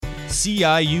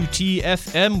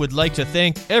CIUT-FM would like to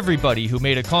thank everybody who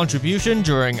made a contribution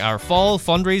during our fall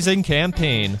fundraising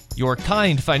campaign. Your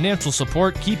kind financial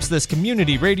support keeps this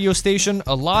community radio station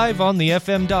alive on the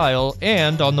FM dial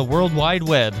and on the World Wide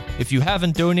Web. If you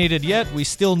haven't donated yet, we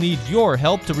still need your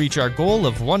help to reach our goal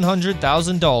of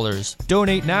 $100,000.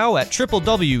 Donate now at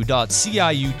www.ciut.fm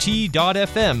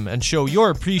and show your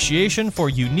appreciation for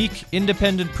unique,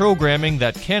 independent programming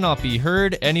that cannot be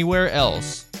heard anywhere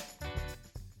else.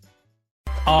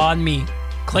 On me.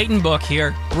 Clayton Book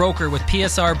here, broker with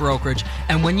PSR Brokerage,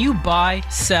 and when you buy,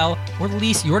 sell, or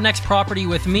lease your next property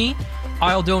with me,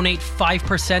 I'll donate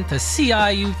 5% to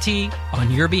CIUT on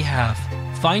your behalf.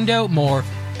 Find out more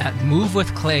at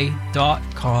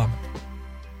movewithclay.com.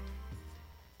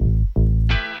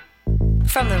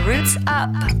 From the roots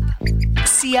up,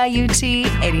 CIUT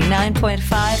 89.5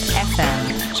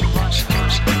 FM,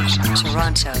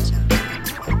 Toronto.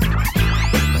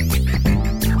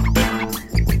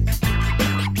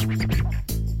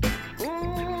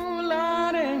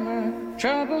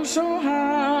 Trouble so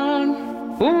hard,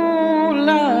 ooh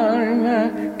Lord, my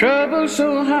trouble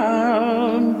so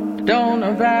hard. Don't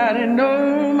nobody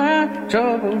know my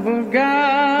trouble but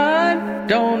God.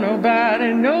 Don't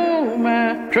nobody know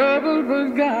my trouble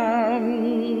but God.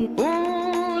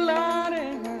 Ooh Lord.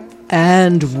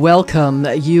 And welcome.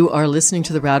 You are listening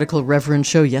to the Radical Reverend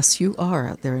Show. Yes, you are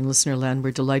out there in listener land.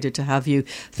 We're delighted to have you.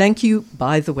 Thank you,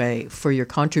 by the way, for your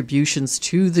contributions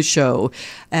to the show.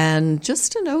 And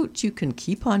just a note, you can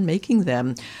keep on making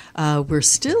them. We're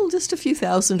still just a few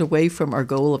thousand away from our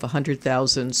goal of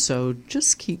 100,000, so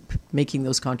just keep making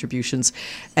those contributions.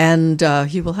 And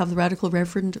you will have the Radical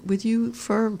Reverend with you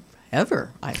for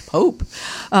ever, I hope.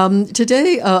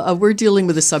 Today, we're dealing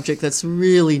with a subject that's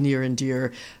really near and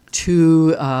dear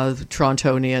to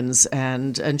Torontonians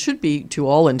and should be to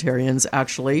all Ontarians,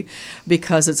 actually,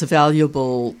 because it's a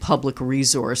valuable public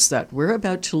resource that we're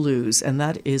about to lose, and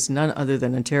that is none other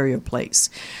than Ontario Place.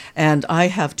 And I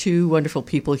have two wonderful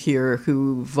people here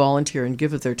who volunteer and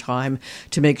give of their time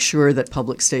to make sure that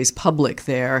public stays public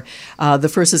there. The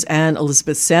first is Anne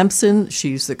Elizabeth Sampson.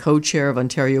 She's the co-chair of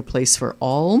Ontario Place for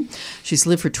All. She's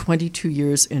lived for 22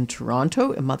 years in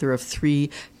Toronto, a mother of 3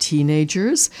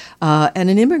 teenagers, and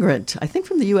an immigrant, I think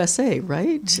from the USA,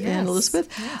 right, yes. Anne Elizabeth?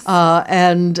 Yes.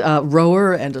 And a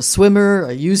rower and a swimmer,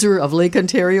 a user of Lake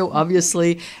Ontario,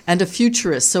 obviously, and a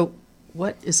futurist. So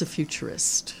what is a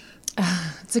futurist?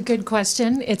 It's a good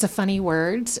question. It's a funny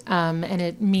word, and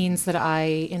it means that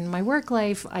in my work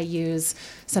life, I use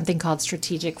something called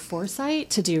strategic foresight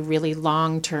to do really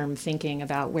long-term thinking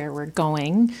about where we're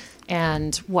going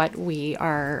and what we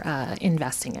are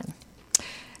investing in.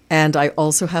 And I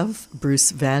also have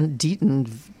Bruce Van Deeten.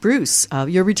 Bruce,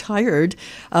 you're retired,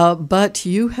 but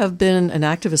you have been an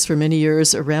activist for many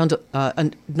years around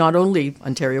not only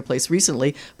Ontario Place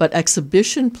recently, but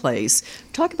Exhibition Place.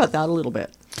 Talk about that a little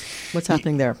bit. What's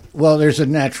happening there? Well, there's a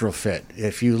natural fit.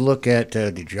 If you look at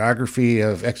the geography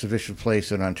of Exhibition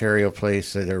Place and Ontario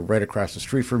Place, they're right across the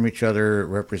street from each other. It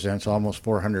represents almost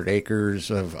 400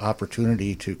 acres of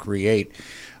opportunity to create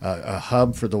a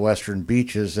hub for the Western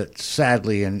Beaches that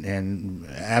sadly and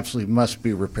absolutely must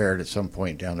be repaired at some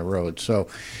point down the road. So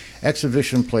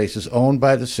Exhibition Place is owned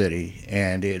by the city,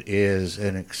 and it is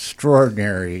an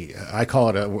extraordinary, I call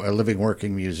it a living,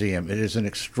 working museum. It is an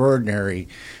extraordinary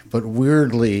but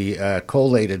weirdly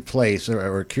collated place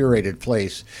or curated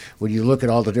place. When you look at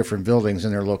all the different buildings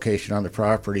and their location on the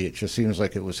property, it just seems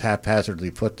like it was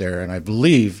haphazardly put there, and I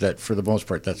believe that for the most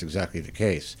part that's exactly the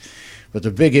case. But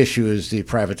the big issue is the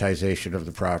privatization of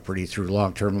the property through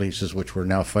long-term leases, which we're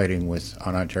now fighting with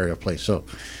on Ontario Place. So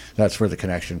that's where the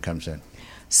connection comes in.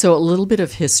 So a little bit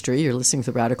of history. You're listening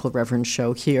to the Radical Reverend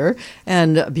Show here.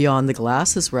 And Beyond the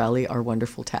Glass is Riley, our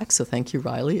wonderful tech. So thank you,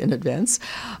 Riley, in advance.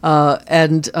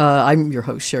 And I'm your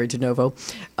host, Cheri DiNovo.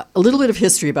 A little bit of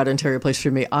history about Ontario Place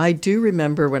for me. I do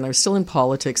remember when I was still in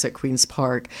politics at Queen's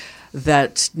Park,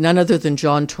 that none other than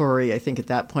John Tory, I think at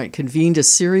that point, convened a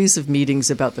series of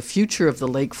meetings about the future of the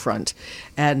lakefront.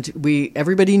 And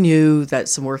everybody knew that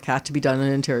some work had to be done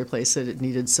in Ontario Place, that it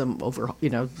needed some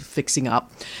fixing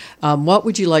up. What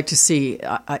would you like to see?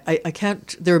 I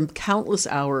can't, there are countless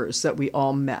hours that we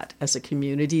all met as a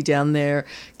community down there,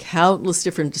 countless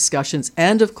different discussions.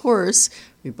 And of course,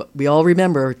 we all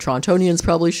remember, Torontonians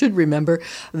probably should remember,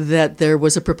 that there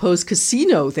was a proposed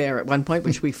casino there at one point,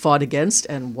 which we fought against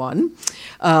and won.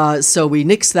 So we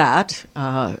nixed that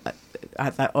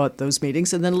at those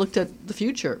meetings and then looked at the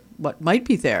future, what might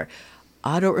be there.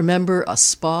 I don't remember a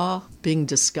spa being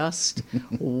discussed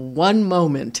one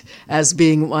moment as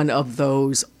being one of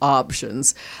those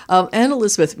options. Anne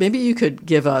Elizabeth, maybe you could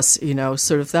give us,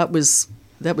 sort of that was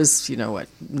that was,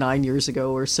 9 years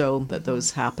ago or so that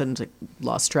those happened. I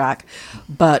lost track.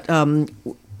 But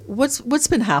what's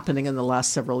been happening in the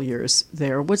last several years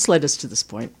there? What's led us to this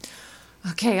point?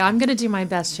 Okay, I'm going to do my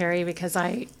best, Cheri, because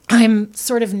I'm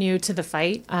sort of new to the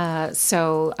fight.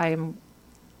 So I'm,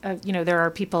 there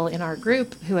are people in our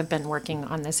group who have been working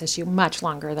on this issue much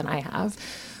longer than I have.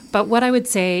 But what I would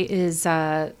say is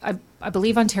I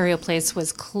believe Ontario Place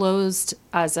was closed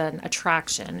as an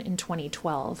attraction in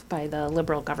 2012 by the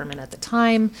Liberal government at the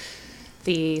time.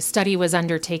 The study was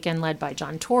undertaken, led by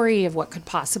John Tory, of what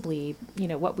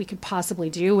we could possibly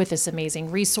do with this amazing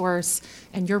resource.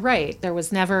 And you're right, there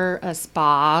was never a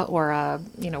spa or a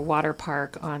water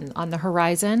park on the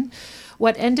horizon.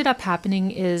 What ended up happening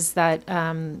is that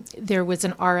there was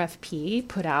an RFP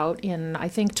put out in, I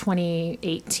think,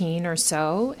 2018 or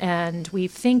so, and we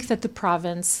think that the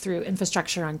province, through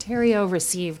Infrastructure Ontario,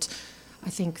 received,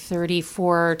 I think,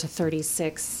 34 to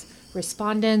 36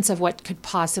 respondents of what could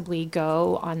possibly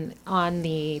go on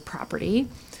the property.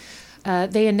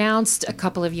 They announced a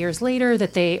couple of years later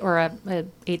that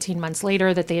 18 months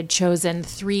later, that they had chosen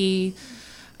 3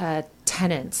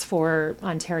 tenants for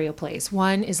Ontario Place.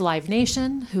 One is Live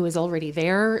Nation, who is already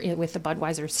there with the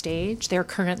Budweiser stage. Their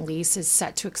current lease is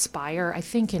set to expire, I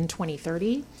think, in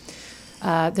 2030.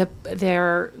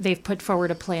 They've put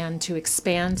forward a plan to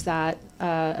expand that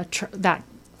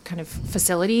kind of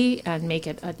facility and make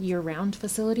it a year-round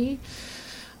facility.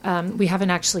 We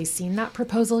haven't actually seen that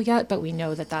proposal yet, but we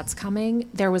know that that's coming.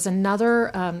 There was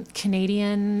another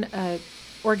Canadian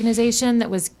organization that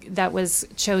was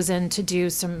chosen to do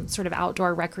some sort of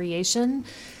outdoor recreation.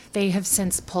 They have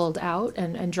since pulled out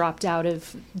and dropped out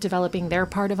of developing their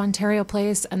part of Ontario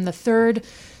Place. And the third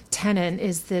tenant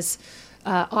is this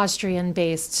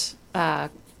Austrian-based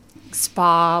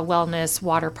spa, wellness,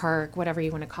 water park, whatever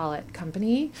you want to call it,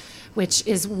 company, which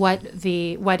is what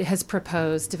has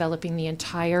proposed developing the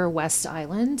entire West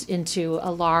Island into a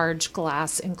large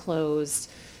glass enclosed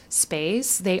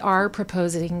space. They are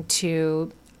proposing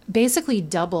to basically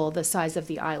double the size of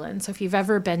the island. So if you've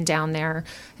ever been down there,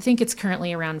 I think it's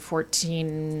currently around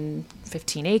 15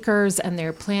 acres, and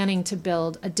they're planning to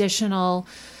build additional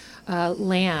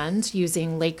land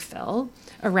using lake fill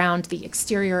around the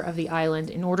exterior of the island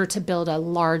in order to build a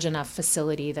large enough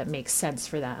facility that makes sense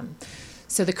for them.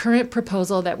 So the current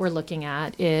proposal that we're looking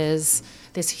at is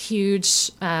this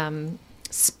huge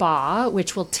spa,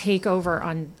 which will take over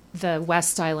on the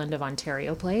West Island of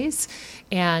Ontario Place.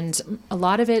 And a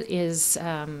lot of it is,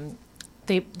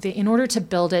 they in order to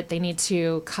build it, they need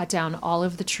to cut down all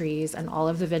of the trees and all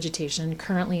of the vegetation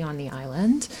currently on the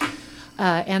island.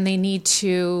 And they need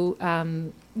to,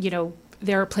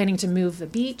 they're planning to move the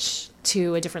beach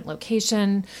to a different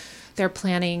location. They're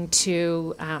planning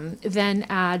to then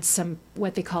add some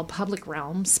what they call public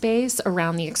realm space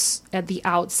around at the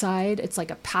outside. It's like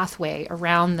a pathway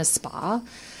around the spa.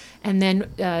 And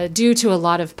then due to a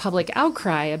lot of public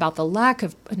outcry about the lack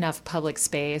of enough public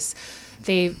space,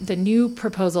 the new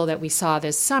proposal that we saw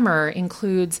this summer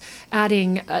includes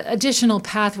adding additional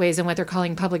pathways in what they're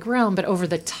calling public realm, but over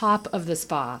the top of the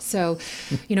spa. So,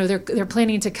 they're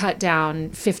planning to cut down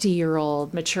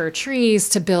 50-year-old mature trees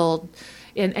to build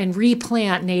and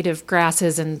replant native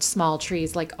grasses and small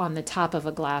trees like on the top of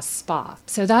a glass spa.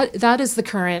 So that is the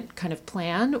current kind of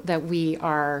plan that we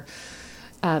are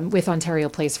with Ontario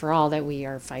Place for All that we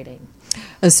are fighting.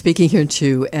 Speaking here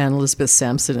to Anne Elizabeth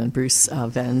Sampson and Bruce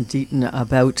Van Deeten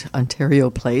about Ontario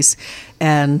Place,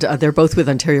 and they're both with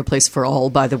Ontario Place for All,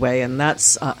 by the way, and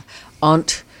that's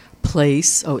Ont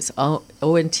Place. Oh, it's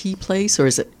ONT Place, or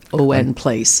is it ON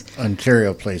Place?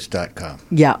 OntarioPlace.com.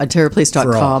 Yeah,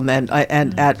 OntarioPlace.com,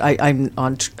 I'm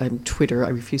on Twitter. I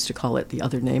refuse to call it the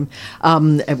other name,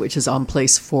 which is On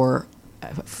Place for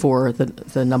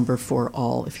the number for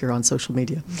all, if you're on social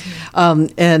media.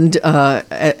 Mm-hmm.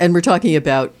 And we're talking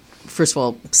about, first of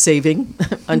all, saving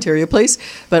Ontario Place,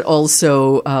 but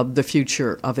also the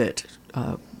future of it,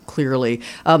 clearly.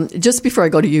 Just before I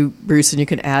go to you, Bruce, and you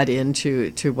can add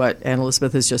into what Anne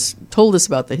Elizabeth has just told us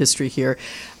about the history here.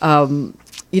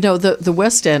 The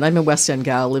West End, I'm a West End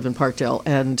gal, live in Parkdale,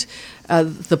 and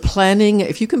the planning,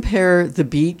 if you compare the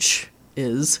beach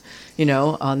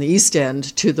on the East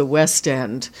End to the West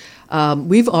End,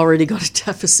 we've already got a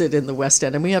deficit in the West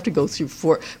End, and we have to go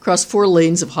cross 4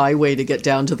 lanes of highway to get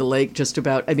down to the lake. Just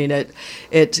about. I mean, it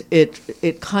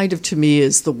kind of, to me,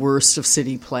 is the worst of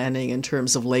city planning in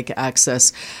terms of lake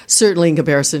access. Certainly in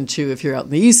comparison to if you're out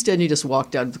in the East End, you just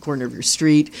walk down to the corner of your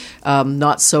street.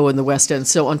 Not so in the West End.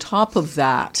 So on top of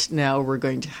that, now we're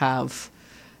going to have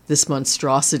this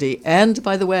monstrosity. And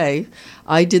by the way,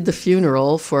 I did the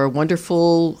funeral for a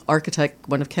wonderful architect,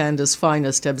 one of Canada's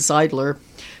finest, Eb Seidler,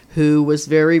 who was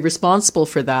very responsible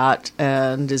for that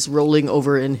and is rolling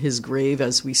over in his grave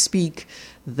as we speak,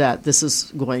 that this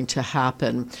is going to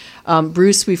happen.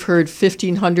 Bruce, we've heard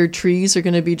 1,500 trees are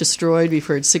going to be destroyed. We've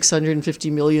heard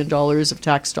 $650 million of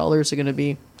tax dollars are going to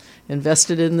be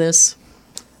invested in this.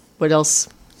 What else?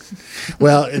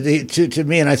 Well, to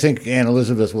me, and I think Ann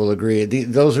Elizabeth will agree,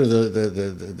 those are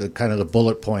the kind of the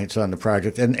bullet points on the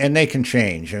project, and they can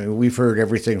change. I mean, we've heard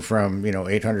everything from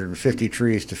 850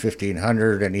 trees to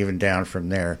 1,500, and even down from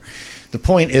there. The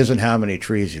point isn't how many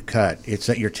trees you cut; it's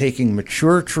that you're taking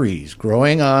mature trees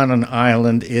growing on an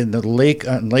island in the Lake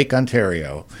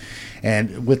Ontario.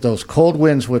 And with those cold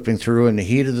winds whipping through in the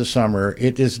heat of the summer,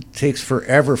 it takes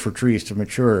forever for trees to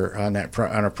mature on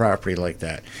a property like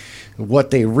that.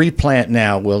 What they replant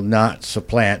now will not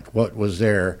supplant what was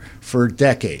there for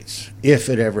decades, if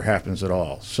it ever happens at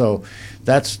all. So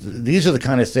these are the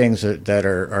kind of things that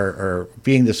are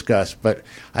being discussed. But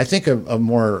I think a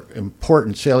more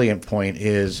important salient point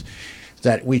is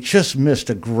that we just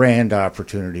missed a grand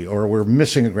opportunity, or we're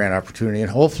missing a grand opportunity, and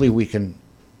hopefully we can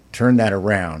turn that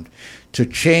around to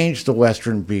change the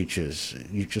western beaches.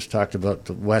 You just talked about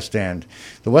the West End.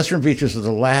 The western beaches are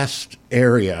the last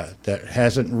area that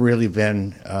hasn't really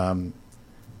been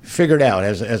figured out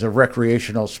as a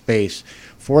recreational space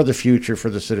for the future for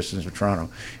the citizens of Toronto.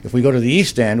 If we go to the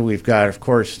East End, we've got, of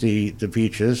course, the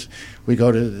beaches. We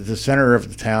go to the center of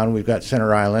the town, we've got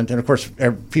Center Island, and of course,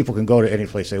 people can go to any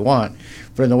place they want.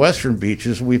 But in the western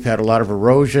beaches, we've had a lot of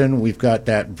erosion. We've got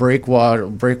that break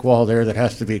wall there that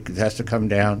has to come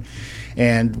down.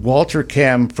 And Walter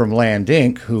Kem from Land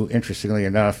Inc., who, interestingly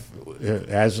enough,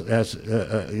 as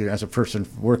a person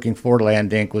working for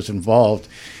Land Inc., was involved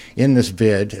in this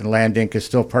bid, and Land Inc. is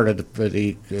still part of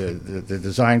the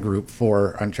design group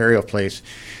for Ontario Place.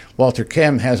 Walter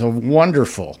Kem has a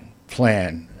wonderful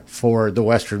plan for the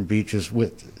western beaches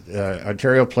with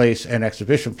Ontario Place and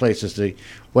Exhibition Place as the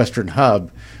western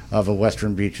hub of a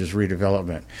western beaches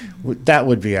redevelopment. Mm-hmm. That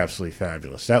would be absolutely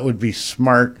fabulous. That would be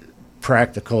smart,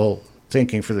 practical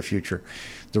thinking for the future.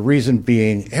 The reason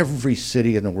being, every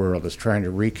city in the world is trying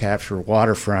to recapture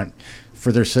waterfront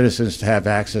for their citizens to have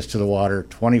access to the water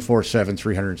 24/7,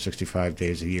 365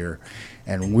 days a year.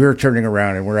 And we're turning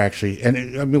around and we're actually,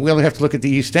 we only have to look at the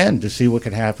East End to see what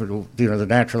could happen, the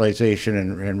naturalization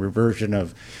and reversion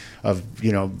of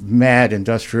mad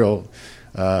industrial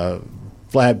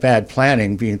bad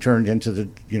planning being turned into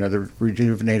the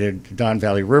rejuvenated Don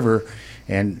Valley River,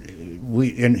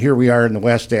 and here we are in the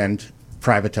West End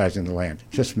privatizing the land.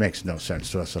 It just makes no sense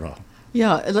to us at all.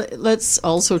 Yeah, let's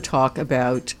also talk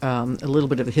about a little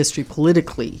bit of a history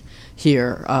politically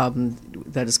here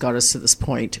that has got us to this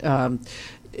point.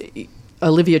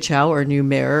 Olivia Chow, our new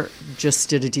mayor, just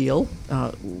did a deal.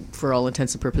 For all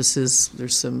intents and purposes,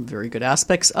 there's some very good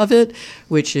aspects of it,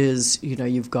 which is,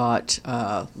 you've got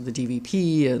the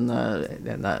DVP and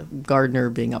the Gardner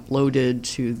being uploaded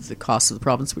to the cost of the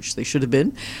province, which they should have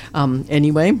been.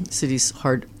 Anyway, city's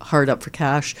hard up for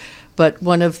cash. But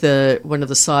one of the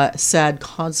sad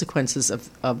consequences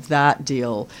of that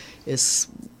deal is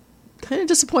kind of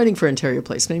disappointing for Ontario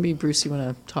Place. Maybe, Bruce, you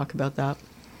want to talk about that?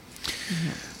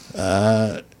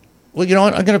 Well, you know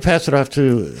what? I'm going to pass it off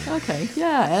to... Okay,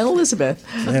 yeah, Ann Elizabeth.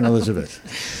 Ann Elizabeth.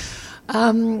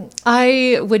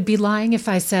 I would be lying if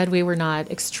I said we were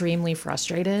not extremely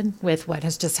frustrated with what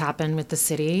has just happened with the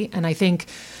city. And I think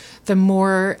the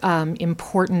more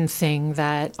important thing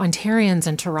that Ontarians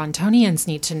and Torontonians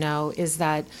need to know is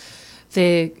that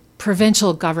the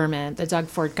provincial government, the Doug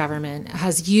Ford government,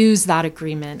 has used that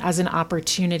agreement as an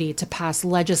opportunity to pass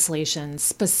legislation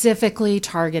specifically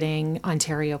targeting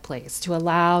Ontario Place to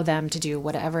allow them to do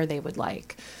whatever they would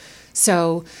like.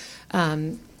 So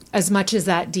as much as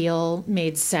that deal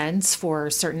made sense for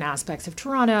certain aspects of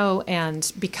Toronto,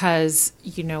 and because,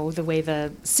 the way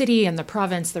the city and the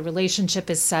province, the relationship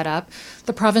is set up,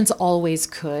 the province always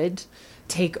could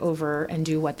take over and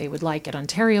do what they would like at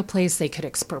Ontario Place. They could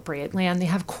expropriate land. They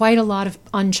have quite a lot of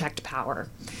unchecked power.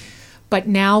 But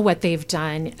now what they've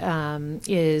done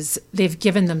is they've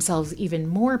given themselves even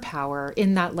more power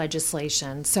in that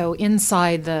legislation. So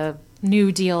inside the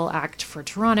New Deal Act for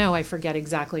Toronto, I forget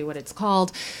exactly what it's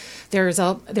called, there's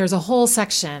a whole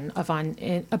section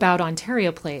about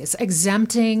Ontario Place,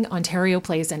 exempting Ontario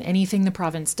Place and anything the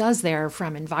province does there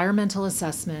from environmental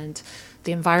assessment,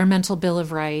 the Environmental Bill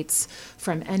of Rights,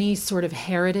 from any sort of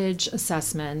heritage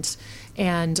assessment,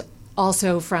 and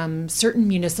also from certain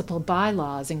municipal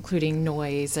bylaws, including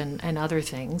noise and other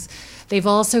things. They've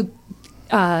also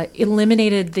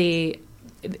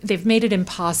they've made it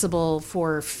impossible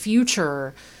for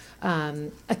future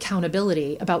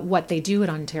accountability about what they do at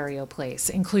Ontario Place,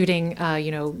 including,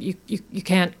 you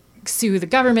can't sue the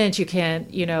government. You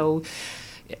can't,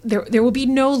 there will be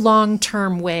no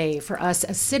long-term way for us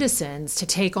as citizens to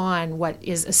take on what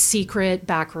is a secret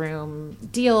backroom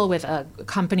deal with a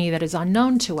company that is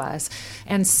unknown to us.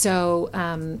 And so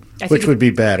which would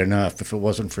be bad enough if it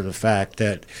wasn't for the fact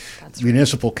that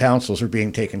municipal councils are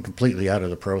being taken completely out of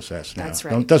the process now. That's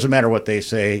right. It doesn't matter what they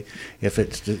say. If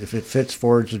it fits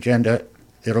Ford's agenda,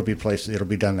 it'll be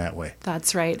done that way.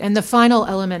 That's right. And the final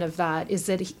element of that is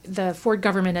that the Ford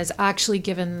government has actually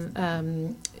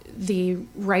given the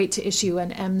right to issue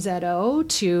an MZO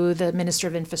to the Minister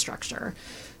of Infrastructure.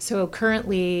 So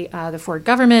currently, the Ford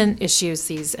government issues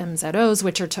these MZOs,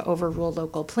 which are to overrule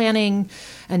local planning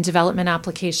and development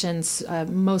applications,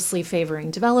 mostly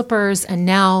favoring developers. And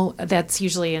now that's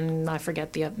usually in, I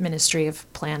forget, the Ministry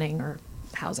of Planning or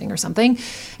Housing or something.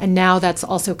 And now that's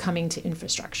also coming to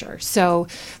infrastructure. So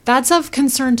that's of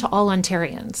concern to all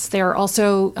Ontarians. They're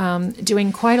also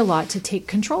doing quite a lot to take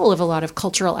control of a lot of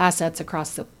cultural assets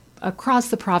across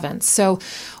the province. So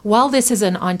while this is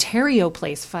an Ontario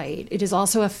Place fight, it is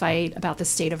also a fight about the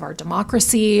state of our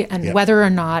democracy and whether or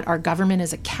not our government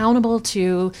is accountable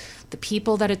to the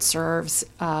people that it serves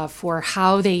for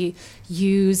how they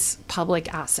use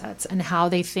public assets and how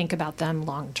they think about them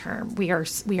long term. We are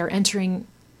entering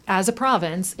as a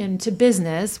province into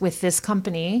business with this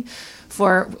company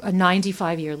for a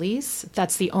 95-year lease.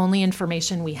 That's the only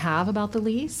information we have about the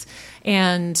lease.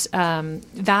 And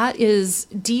that is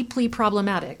deeply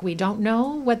problematic. We don't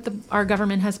know what our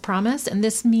government has promised, and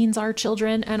this means our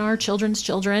children and our children's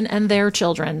children and their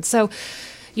children. So,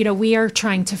 we are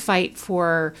trying to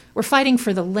we're fighting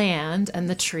for the land and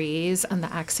the trees and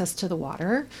the access to the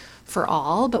water for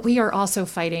all, but we are also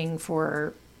fighting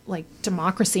for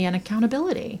democracy and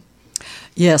accountability.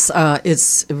 Yes,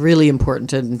 it's really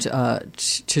important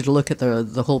to look at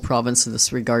the whole province in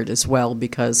this regard as well,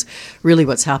 because really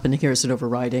what's happening here is an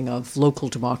overriding of local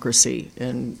democracy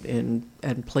and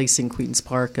placing Queen's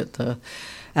Park at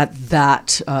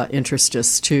that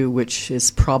interstice too, which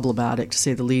is problematic to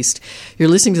say the least. You're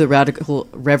listening to the Radical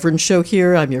Reverend show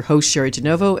here. I'm your host, Cheri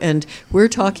DiNovo, and we're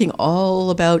talking all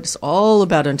about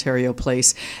Ontario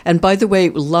Place. And by the way,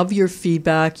 love your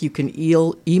feedback. You can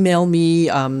email me.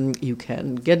 You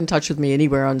can get in touch with me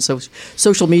anywhere on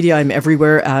social media. I'm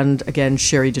everywhere. And again,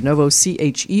 Cheri DiNovo,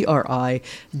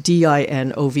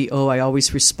 CHERIDINOVO. I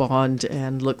always respond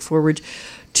and look forward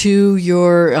to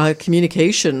your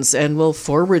communications, and we'll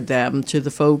forward them to the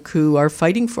folk who are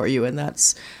fighting for you, and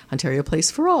that's Ontario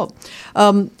Place for All.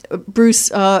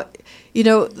 Bruce,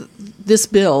 this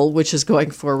bill, which is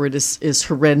going forward, is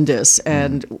horrendous,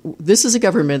 and this is a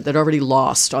government that already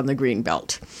lost on the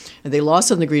Greenbelt. And they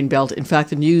lost on the Greenbelt. In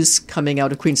fact, the news coming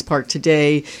out of Queen's Park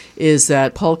today is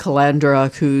that Paul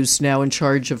Calandra, who's now in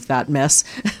charge of that mess,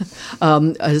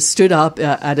 stood up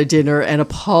at a dinner and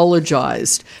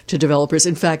apologized to developers.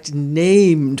 In fact,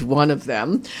 named one of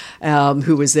them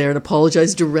who was there and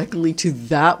apologized directly to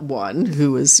that one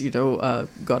who was,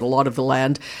 got a lot of the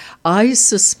land. I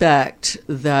suspect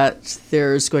that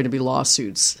there's going to be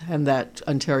lawsuits and that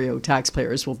Ontario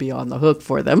taxpayers will be on the hook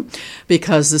for them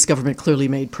because this government clearly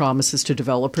made promises to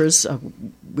developers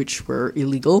which were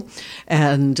illegal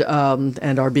and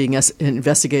are being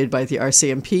investigated by the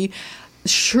RCMP.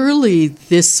 Surely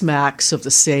this smacks of the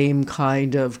same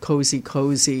kind of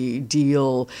cozy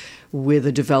deal with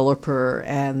a developer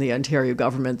and the Ontario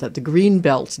government that the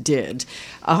Greenbelt did.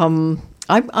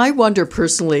 I wonder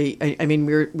personally, I mean,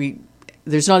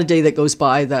 there's not a day that goes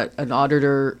by that an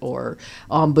auditor or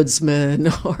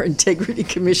ombudsman or integrity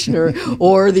commissioner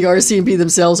or the RCMP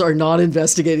themselves are not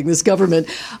investigating this government.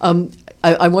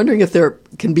 I'm wondering if there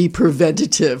can be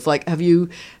preventative.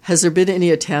 Has there been any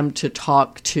attempt to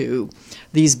talk to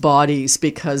these bodies?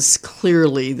 Because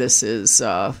clearly this is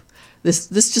this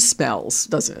just smells,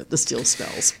 doesn't it? This deal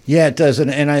smells. Yeah, it does.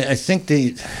 And I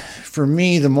think for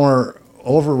me, the more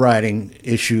overriding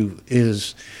issue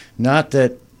is not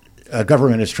that a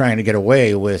government is trying to get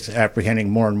away with apprehending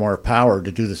more and more power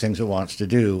to do the things it wants to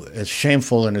do, as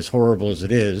shameful and as horrible as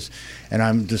it is. And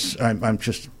I'm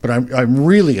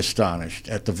really astonished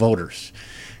at the voters,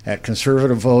 at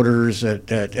conservative voters, and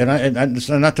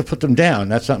not to put them down.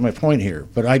 That's not my point here.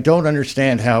 But I don't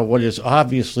understand how what is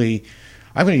obviously,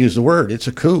 I'm going to use the word, it's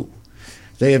a coup.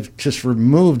 They have just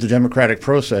removed the democratic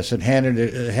process and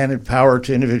handed power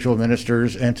to individual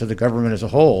ministers and to the government as a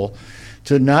whole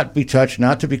to not be touched,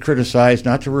 not to be criticized,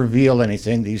 not to reveal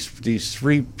anything. These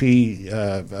 3P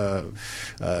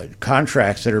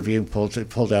contracts that are being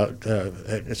pulled out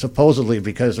supposedly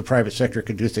because the private sector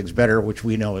can do things better, which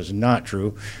we know is not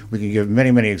true. We can give many,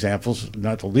 many examples.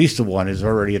 Not the least of one is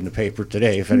already in the paper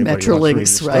today. If anybody wants to read the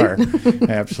Star, right?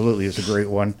 Absolutely, it's a great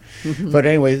one. But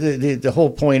anyway, the whole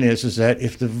point is that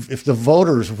if the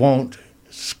voters won't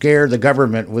scare the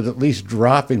government with at least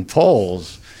dropping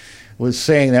polls, with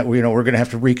saying that we're going to have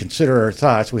to reconsider our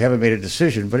thoughts. We haven't made a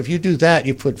decision. But if you do that,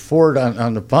 you put Ford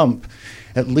on the bump,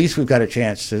 at least we've got a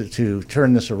chance to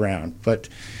turn this around. But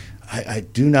I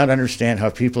do not understand how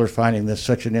people are finding this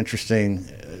such an interesting,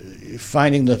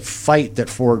 finding the fight that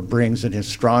Ford brings in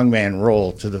his strongman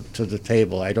role to the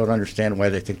table. I don't understand why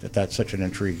they think that that's such an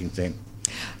intriguing thing.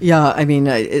 Yeah, I mean,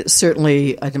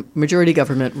 certainly a majority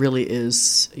government really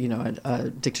is, a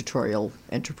dictatorial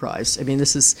enterprise. I mean,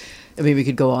 we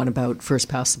could go on about first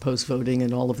past the post voting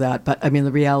and all of that, but I mean,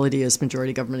 the reality is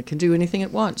majority government can do anything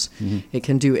it wants. Mm-hmm. It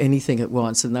can do anything it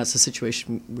wants, and that's the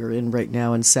situation we're in right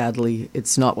now, and sadly,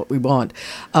 it's not what we want.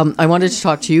 I wanted to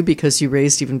talk to you because you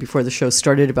raised, even before the show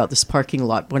started, about this parking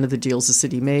lot, one of the deals the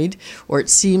city made, or it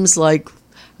seems like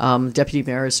Deputy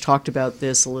Mayor has talked about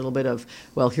this a little bit of,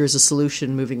 well, here's a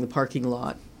solution, moving the parking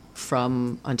lot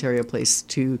from Ontario Place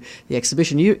to the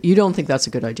exhibition. You don't think that's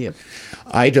a good idea?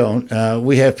 I don't.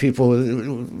 We have people.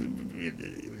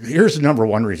 Here's the number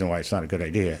one reason why it's not a good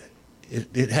idea.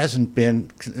 It hasn't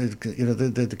been,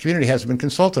 the community hasn't been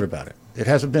consulted about it. It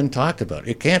hasn't been talked about.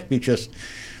 It can't be just,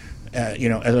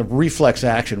 as a reflex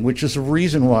action, which is the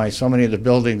reason why so many of the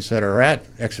buildings that are at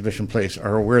Exhibition Place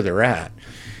are where they're at,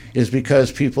 is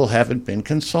because people haven't been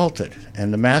consulted.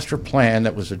 And the master plan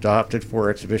that was adopted for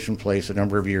Exhibition Place a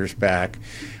number of years back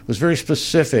was very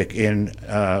specific in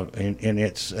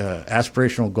its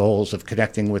aspirational goals of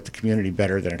connecting with the community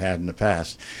better than it had in the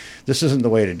past. This isn't the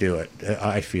way to do it,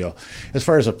 I feel. As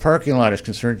far as a parking lot is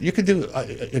concerned, you can do,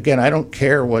 again, I don't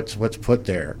care what's put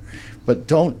there, but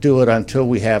don't do it until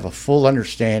we have a full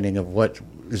understanding of what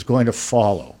is going to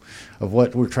follow, of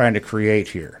what we're trying to create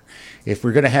here. If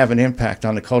we're going to have an impact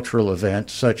on the cultural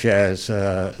event, such as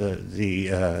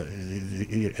the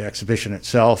exhibition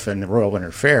itself and the Royal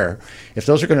Winter Fair, if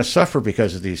those are going to suffer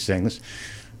because of these things,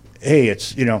 hey,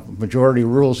 it's, majority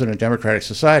rules in a democratic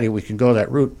society, we can go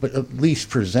that route, but at least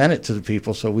present it to the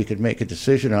people so we could make a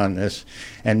decision on this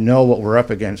and know what we're up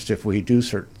against if we do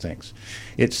certain things.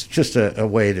 It's just a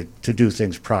way to do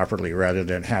things properly rather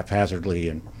than haphazardly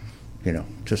and,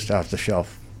 just off the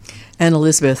shelf. And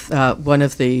Elizabeth, one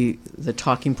of the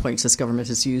talking points this government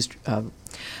has used,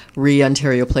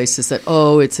 re-Ontario Place, is that,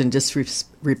 it's in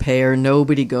disrepair,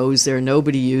 nobody goes there,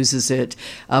 nobody uses it,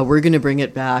 we're going to bring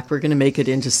it back, we're going to make it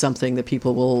into something that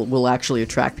people will actually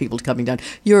attract people to coming down.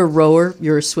 You're a rower,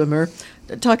 you're a swimmer.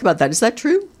 Talk about that. Is that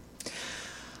true?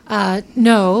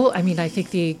 No. I mean, I think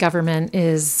the government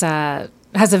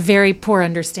has a very poor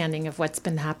understanding of what's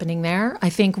been happening there. I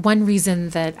think one reason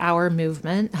that our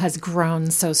movement has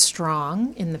grown so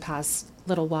strong in the past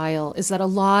little while is that a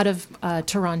lot of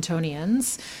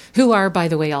Torontonians, who are, by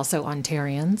the way, also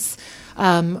Ontarians,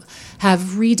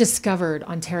 have rediscovered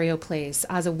Ontario Place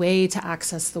as a way to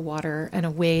access the water and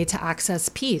a way to access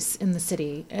peace in the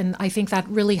city. And I think that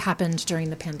really happened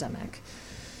during the pandemic.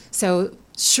 So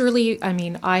surely, I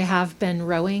mean, I have been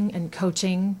rowing and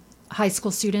coaching high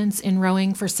school students in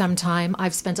rowing for some time.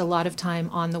 I've spent a lot of time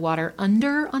on the water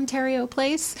under Ontario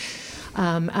Place.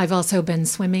 I've also been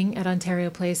swimming at Ontario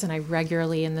Place, and I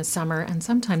regularly in the summer and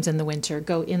sometimes in the winter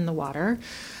go in the water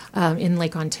in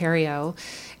Lake Ontario.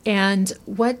 And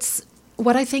what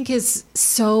I think is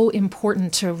so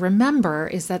important to remember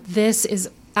is that this is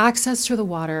access to the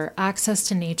water, access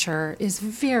to nature is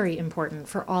very important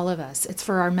for all of us. It's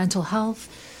for our mental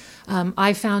health.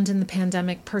 I found in the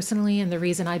pandemic personally, and the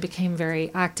reason I became very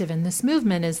active in this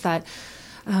movement is that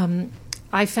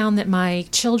I found that my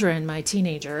children, my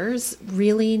teenagers,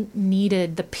 really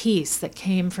needed the peace that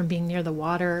came from being near the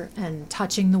water and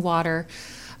touching the water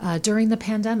during the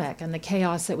pandemic and the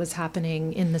chaos that was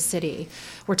happening in the city.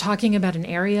 We're talking about an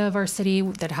area of our city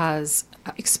that has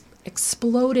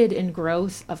exploded in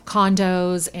growth of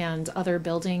condos and other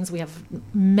buildings. We have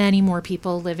many more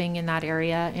people living in that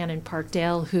area and in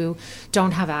Parkdale who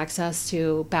don't have access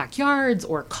to backyards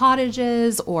or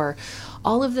cottages or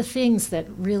all of the things that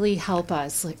really help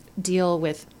us deal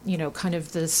with, kind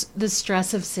of the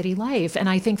stress of city life. And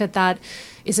I think that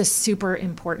is a super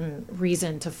important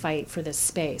reason to fight for this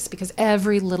space, because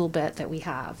every little bit that we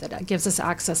have that gives us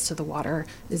access to the water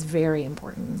is very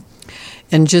important.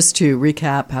 And just to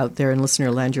recap out there in listener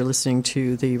land, you're listening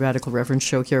to the Radical Reverend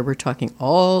show here. We're talking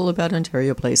all about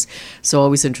Ontario Place. So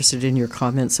always interested in your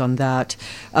comments on that.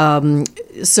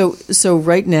 So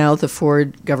right now the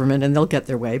Ford government, and they'll get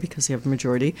their way because they have a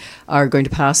majority, are going to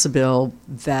pass a bill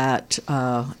that,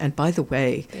 and by the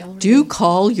way, do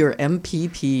call your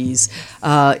MPPs.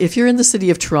 If you're in the city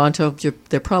of Toronto,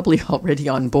 they're probably already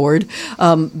on board.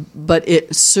 But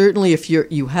it certainly, if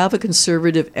you have a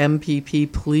Conservative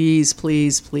MPP, please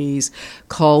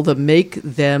call them. Make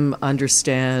them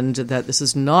understand that this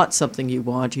is not something you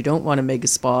want. You don't want a mega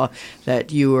spa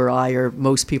that you or I or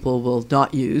most people will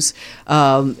not use.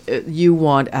 You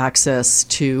want access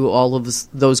to all of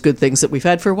those good things that we've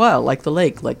had for a while, like the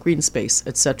lake, like green space,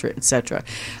 et cetera, et cetera.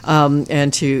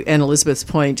 And to Anne Elizabeth's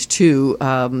point, too,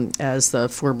 as the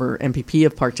former MPP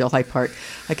of Parkdale High Park,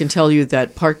 I can tell you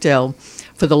that Parkdale,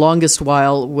 for the longest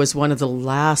while, was one of the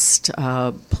last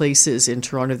places in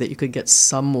Toronto that you could get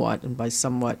somewhat, and by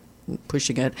somewhat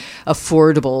pushing it,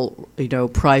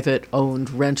 affordable, private-owned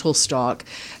rental stock.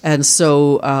 And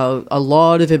so a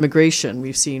lot of immigration.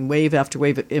 We've seen wave after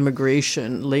wave of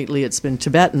immigration. Lately it's been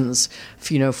Tibetans,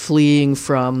 fleeing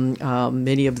from,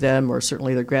 many of them, or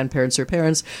certainly their grandparents or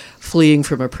parents, fleeing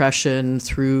from oppression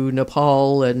through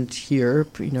Nepal and here,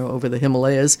 over the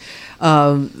Himalayas.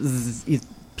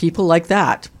 People like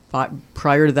that.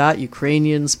 Prior to that,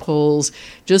 Ukrainians, Poles,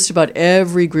 just about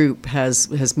every group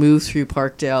has moved through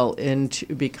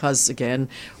Parkdale because, again,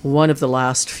 one of the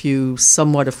last few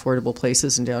somewhat affordable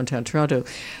places in downtown Toronto.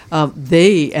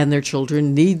 They and their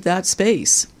children need that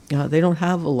space. They don't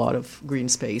have a lot of green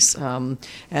space. And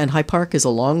High Park is a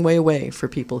long way away for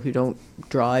people who don't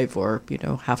drive or,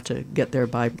 have to get there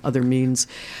by other means.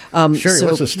 Sure.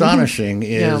 What's astonishing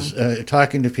is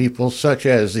talking to people such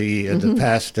as the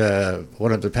past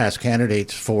one of the past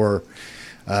candidates for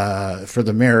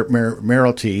the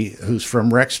mayoralty, who's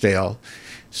from Rexdale,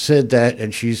 said that,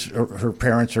 and her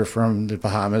parents are from the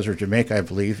Bahamas or Jamaica, I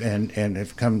believe, and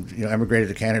have come, emigrated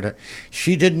to Canada.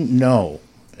 She didn't know.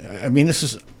 I mean, this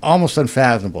is almost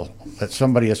unfathomable that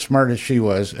somebody as smart as she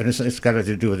was, and it's got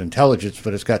to do with intelligence,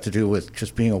 but it's got to do with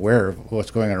just being aware of what's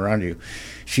going on around you.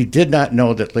 She did not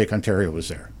know that Lake Ontario was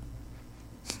there.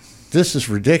 This is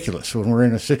ridiculous when we're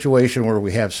in a situation where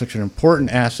we have such an important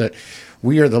asset.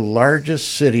 We are the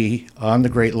largest city on the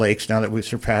Great Lakes now that we've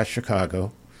surpassed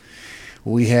Chicago.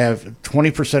 We have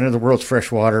 20% of the world's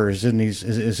fresh water is in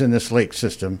this lake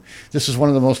system. This is one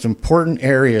of the most important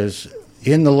areas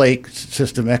in the lake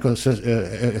system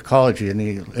ecology in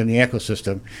the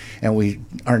ecosystem, and we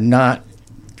are not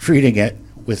treating it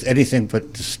with anything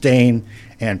but disdain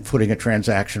and putting a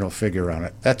transactional figure on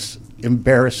it. That's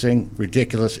embarrassing,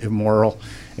 ridiculous, immoral.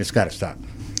 It's got to stop.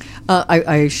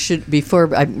 I should, we're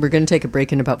going to take a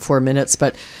break in about 4 minutes,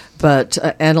 but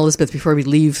Anne Elizabeth, before we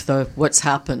leave what's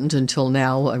happened until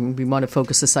now, we want to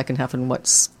focus the second half on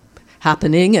what's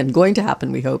happening and going to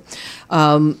happen, we hope.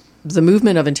 The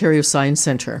movement of Ontario Science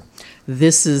Centre.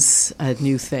 This is a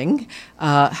new thing.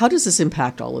 How does this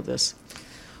impact all of this?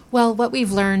 Well, what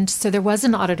we've learned, so there was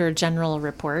an Auditor General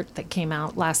report that came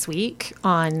out last week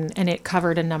and it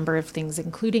covered a number of things,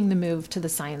 including the move to the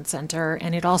Science Centre,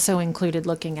 and it also included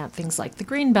looking at things like the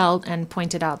Greenbelt and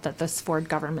pointed out that this Ford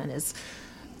government is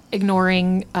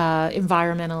ignoring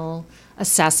environmental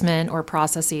assessment or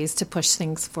processes to push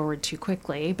things forward too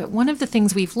quickly. But one of the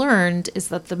things we've learned is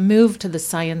that the move of the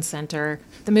Science Centre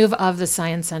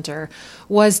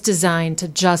was designed to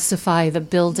justify the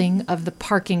building of the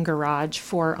parking garage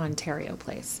for Ontario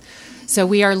Place. So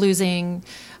we are losing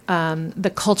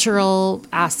the cultural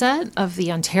asset of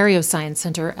the Ontario Science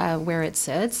Centre where it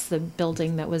sits, the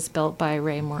building that was built by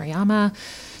Ray Moriyama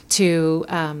to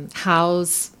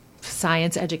house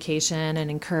science education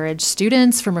and encourage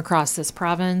students from across this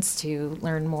province to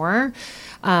learn more.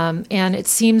 And it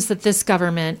seems that this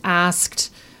government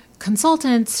asked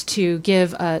consultants to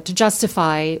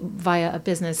justify via a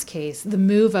business case the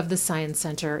move of the Science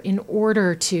Centre in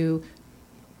order to,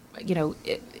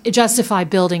 justify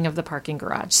building of the parking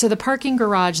garage. So the parking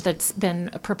garage that's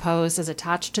been proposed as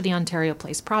attached to the Ontario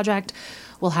Place project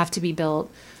will have to be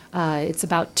built. It's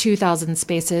about 2,000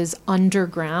 spaces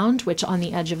underground, which on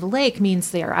the edge of the lake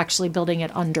means they are actually building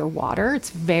it underwater. It's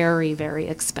very, very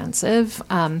expensive.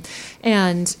 And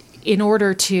in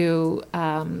order to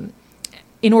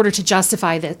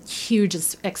justify the huge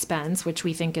expense, which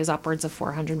we think is upwards of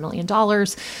 $400 million,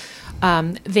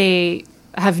 they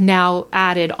have now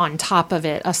added on top of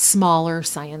it a smaller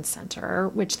science center,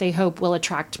 which they hope will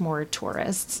attract more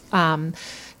tourists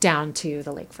down to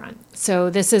the lakefront.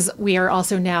 So we are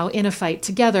also now in a fight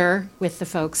together with the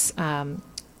folks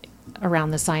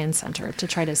around the science center to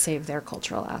try to save their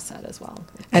cultural asset as well.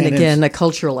 And again, a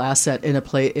cultural asset in a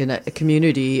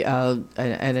community and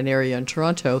an area in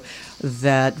Toronto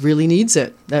that really needs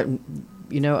it. That,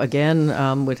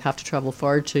 again, would have to travel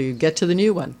far to get to the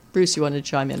new one. Bruce, you wanted to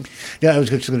chime in? Yeah, I was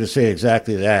just going to say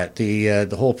exactly that.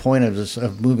 The whole point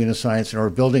of moving the science center or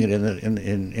building it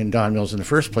in Don Mills in the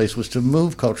first place was to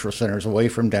move cultural centers away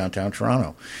from downtown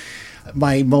Toronto.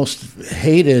 My most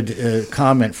hated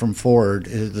comment from Ford,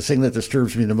 the thing that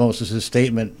disturbs me the most, is his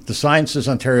statement, the science is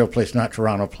Ontario Place, not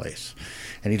Toronto Place.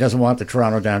 And he doesn't want the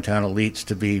Toronto downtown elites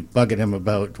to be bugging him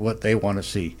about what they want to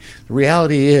see. The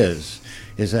reality is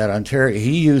that Ontario,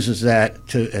 he uses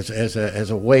that as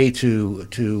a way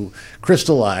to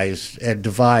crystallize and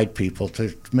divide people,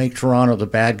 to make Toronto the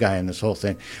bad guy in this whole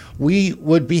thing. We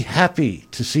would be happy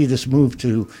to see this move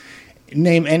to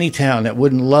name any town that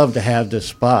wouldn't love to have this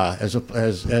spa as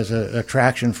a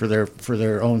attraction for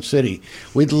their own city.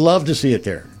 We'd love to see it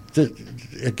there.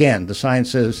 Again, the sign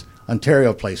says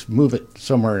Ontario Place. Move it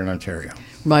somewhere in Ontario.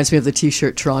 Reminds me of the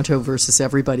T-shirt Toronto versus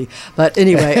everybody. But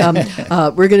anyway,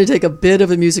 we're going to take a bit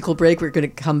of a musical break. We're going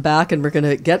to come back and we're going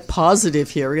to get positive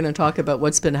here. We're going to talk about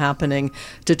what's been happening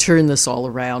to turn this all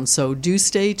around. So do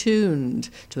stay tuned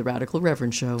to the Radical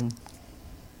Reverend Show.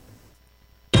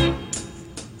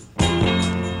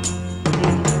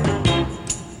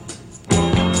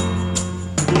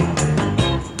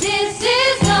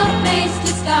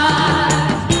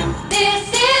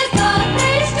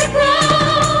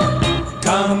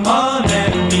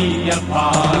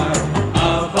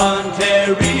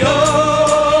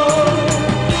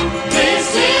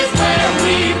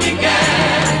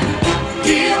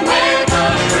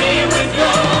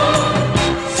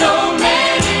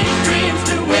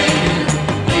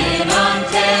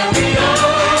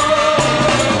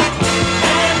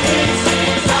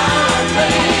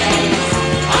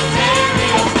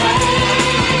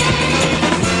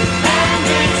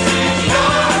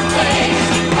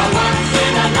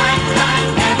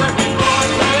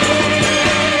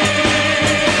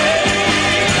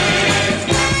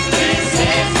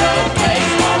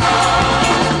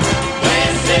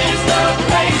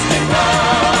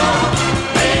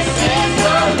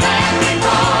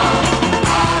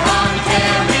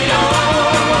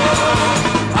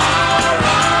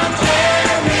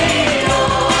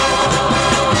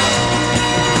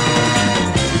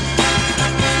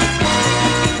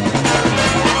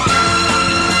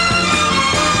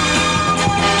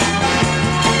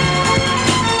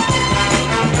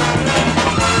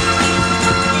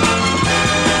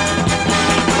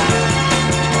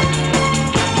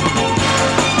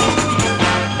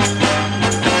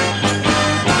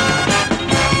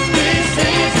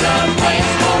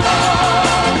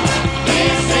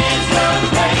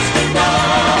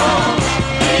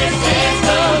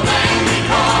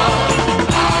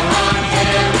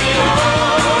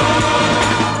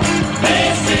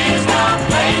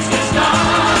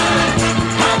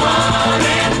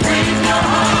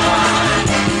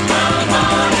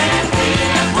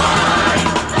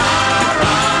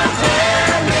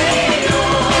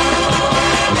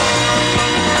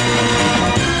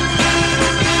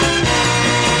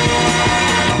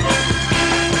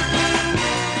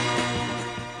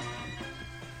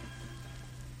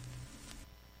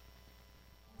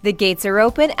 The gates are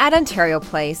open at Ontario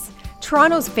Place,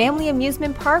 Toronto's family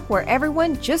amusement park where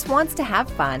everyone just wants to have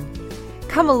fun.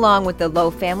 Come along with the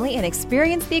Lowe family and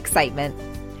experience the excitement.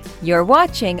 You're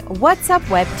watching What's Up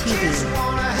Web TV.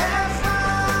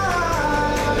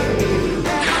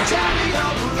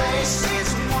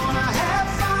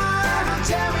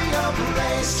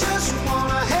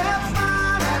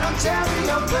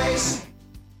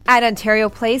 At Ontario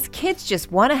Place, kids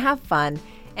just want to have fun,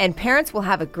 and parents will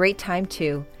have a great time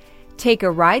too. Take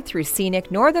a ride through scenic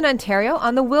Northern Ontario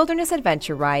on the Wilderness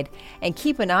Adventure Ride and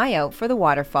keep an eye out for the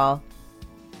waterfall.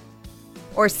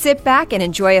 Or sit back and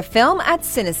enjoy a film at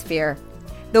Cinesphere,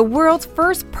 the world's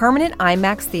first permanent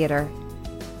IMAX theater.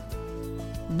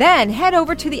 Then head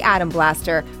over to the Atom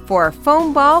Blaster for a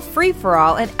foam ball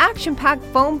free-for-all and action-packed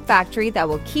foam factory that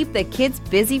will keep the kids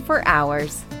busy for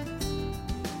hours.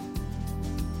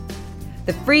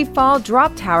 The free fall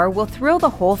drop tower will thrill the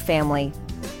whole family.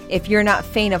 If you're not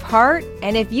faint of heart,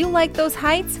 and if you like those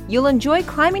heights, you'll enjoy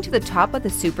climbing to the top of the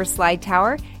Super Slide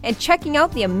Tower and checking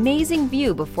out the amazing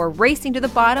view before racing to the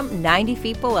bottom 90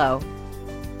 feet below.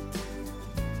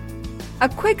 A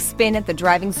quick spin at the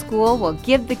driving school will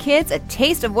give the kids a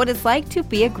taste of what it's like to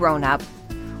be a grown-up.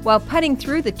 while putting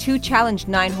through the 2 challenge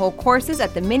 9-hole courses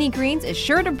at the mini greens is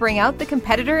sure to bring out the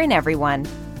competitor in everyone.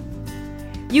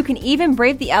 You can even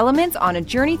brave the elements on a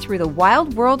journey through the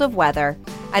wild world of weather,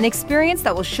 an experience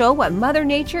that will show what Mother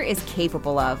Nature is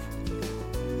capable of.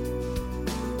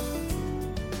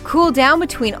 Cool down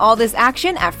between all this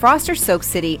action at Froster Soak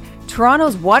City,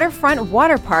 Toronto's waterfront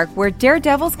water park where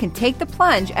daredevils can take the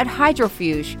plunge at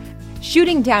Hydrofuge,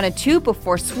 shooting down a tube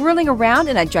before swirling around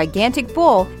in a gigantic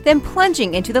bowl, then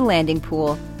plunging into the landing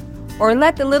pool. Or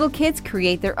let the little kids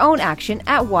create their own action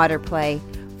at Water Play,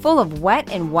 full of wet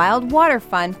and wild water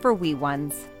fun for wee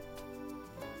ones.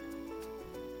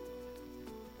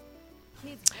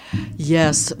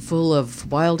 Yes, full of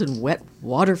wild and wet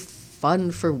water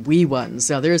fun for wee ones.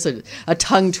 Now, there's a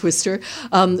tongue twister.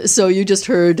 So you just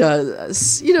heard,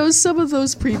 some of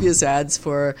those previous ads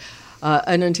for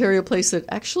an Ontario Place that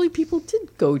actually people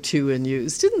did go to and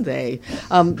use, didn't they?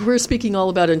 We're speaking all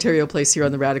about Ontario Place here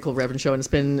on the Radical Reverend Show,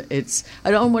 and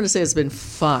I don't want to say it's been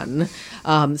fun.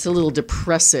 It's a little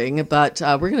depressing, but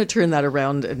we're going to turn that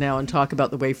around now and talk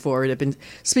about the way forward. I've been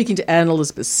speaking to Anne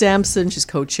Elizabeth Sampson. She's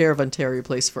co-chair of Ontario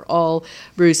Place for All.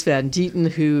 Bruce Van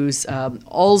Deeten, who's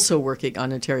also working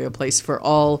on Ontario Place for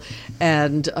All,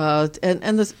 and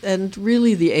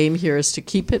really the aim here is to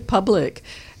keep it public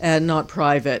and not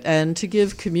private, and to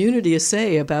give community a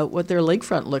say about what their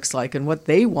lakefront looks like and what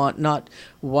they want, not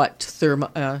what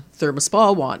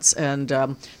Thermospa wants. And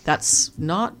that's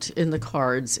not in the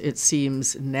cards, it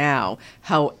seems, now.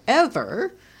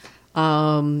 However,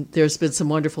 there's been some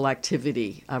wonderful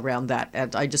activity around that.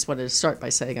 And I just wanted to start by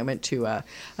saying I went to a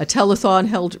telethon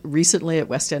held recently at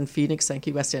West End Phoenix. Thank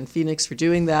you, West End Phoenix, for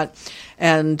doing that.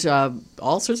 And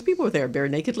all sorts of people were there. Bare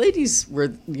Naked Ladies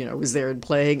was there and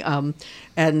playing.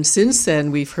 And since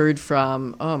then, we've heard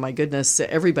from, oh my goodness,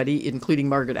 everybody, including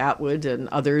Margaret Atwood and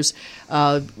others,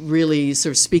 really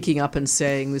sort of speaking up and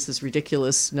saying, this is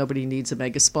ridiculous. Nobody needs a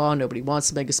mega spa. Nobody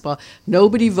wants a mega spa.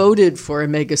 Nobody voted for a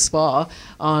mega spa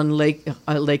on Lake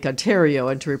Ontario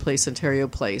and to replace Ontario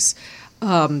Place.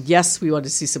 Yes, we want to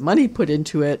see some money put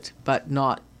into it, but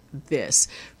not this.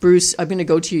 Bruce, I'm going to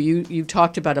go to you. You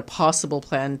talked about a possible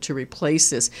plan to replace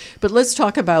this, but let's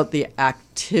talk about the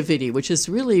activity, which is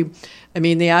really,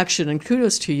 the action, and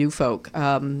kudos to you folk.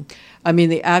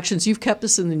 The actions, you've kept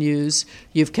us in the news,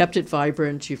 you've kept it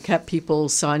vibrant, you've kept people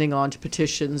signing on to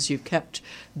petitions, you've kept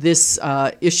this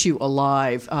issue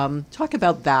alive. Talk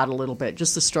about that a little bit,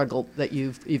 just the struggle that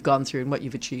you've gone through and what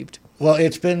you've achieved. Well,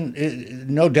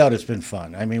 no doubt it's been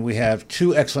fun. We have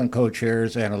 2 excellent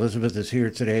co-chairs, and Elizabeth is here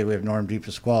today. We have Norm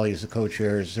DePasquale as the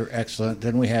co-chairs. They're excellent.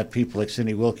 Then we have people like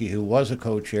Cindy Wilkie, who was a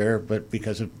co-chair, but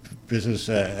because of business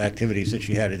activities that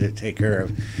she had to take care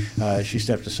of, she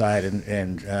stepped aside,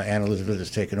 and Anne Elizabeth has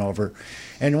taken over.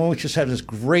 And we just have this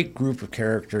great group of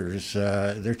characters.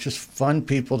 They're just fun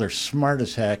people. They're smart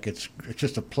as heck. It's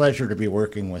just a pleasure to be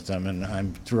working with them, and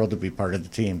I'm thrilled to be part of the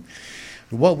team.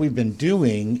 What we've been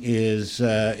doing is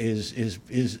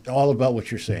all about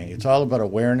what you're saying. It's all about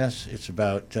awareness. It's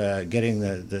about getting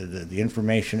the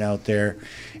information out there.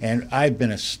 And I've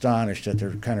been astonished at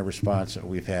the kind of response that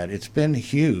we've had. It's been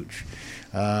huge.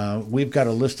 We've got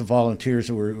a list of volunteers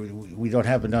that we don't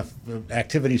have enough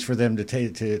activities for them to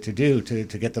do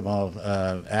to get them all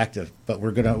active. But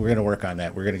we're gonna work on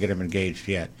that. We're gonna get them engaged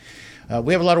yet.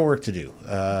 We have a lot of work to do.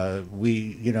 The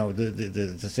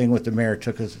thing with the mayor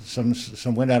took us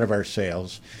some wind out of our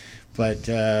sails, but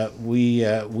we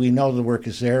know the work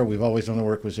is there. We've always known the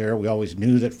work was there. We always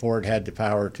knew that Ford had the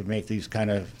power to make these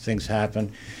kind of things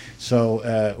happen.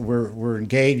 So we're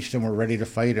engaged and we're ready to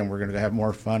fight, and we're going to have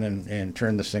more fun and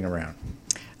turn this thing around.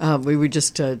 We were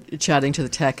just chatting to the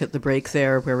tech at the break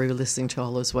there, where we were listening to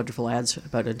all those wonderful ads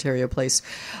about Ontario Place.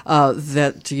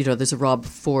 There's a Rob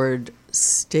Ford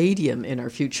Stadium in our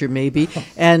future, maybe.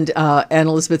 And Anne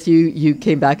Elizabeth, you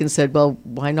came back and said, well,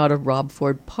 why not a Rob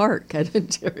Ford Park at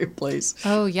Ontario Place?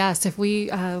 Oh yes, if we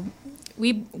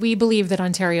believe that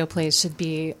Ontario Place should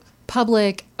be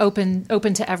public, open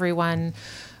to everyone.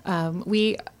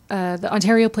 The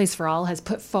Ontario Place for All has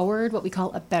put forward what we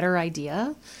call a better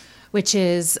idea, which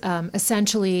is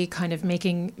essentially kind of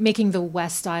making the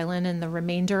West Island and the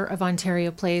remainder of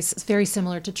Ontario Place very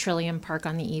similar to Trillium Park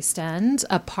on the East End,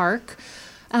 a park.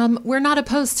 We're not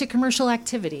opposed to commercial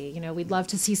activity. We'd love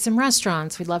to see some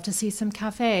restaurants. We'd love to see some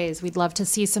cafes. We'd love to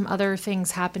see some other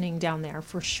things happening down there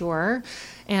for sure.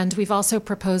 And we've also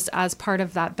proposed as part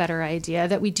of that better idea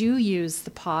that we do use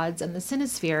the pods and the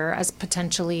Cinesphere as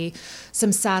potentially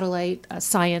some satellite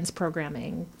science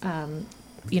programming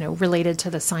related to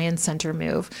the Science Center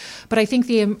move. But I think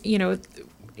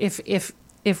if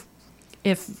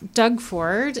if Doug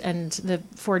Ford and the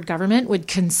Ford government would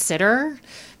consider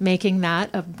making that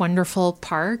a wonderful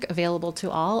park available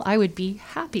to all, I would be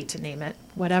happy to name it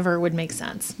whatever would make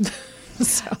sense.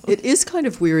 So. It is kind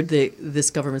of weird, this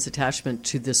government's attachment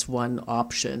to this one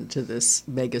option, to this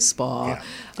mega spa. Yeah.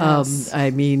 Yes.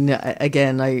 I mean,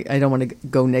 again, I don't want to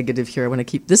go negative here. I want to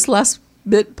keep this last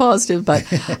bit positive, but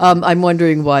I'm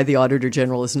wondering why the Auditor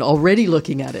General isn't already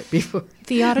looking at it before.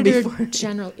 The Auditor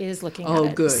General is looking at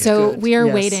it. Good. So good. we are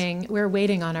Yes. waiting. We're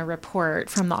waiting on a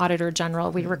report from the Auditor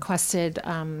General. We requested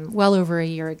well over a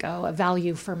year ago a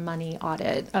value for money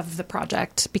audit of the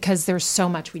project because there's so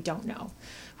much we don't know.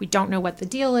 We don't know what the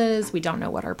deal is. We don't know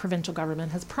what our provincial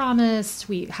government has promised.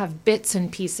 We have bits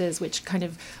and pieces which kind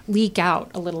of leak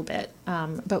out a little bit.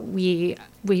 But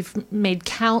we've made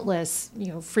countless,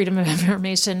 freedom of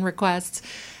information requests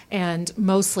and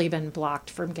mostly been blocked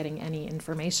from getting any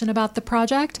information about the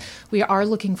project. We are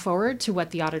looking forward to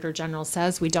what the Auditor General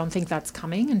says. We don't think that's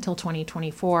coming until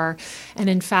 2024. And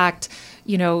in fact,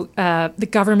 the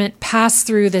government passed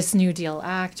through this New Deal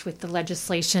Act with the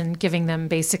legislation giving them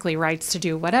basically rights to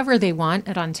do whatever they want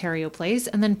at Ontario Place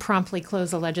and then promptly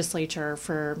close the legislature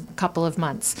for a couple of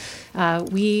months.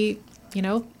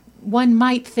 One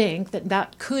might think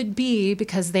that could be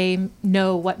because they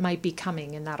know what might be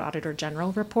coming in that Auditor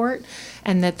General report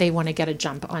and that they want to get a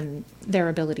jump on their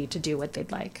ability to do what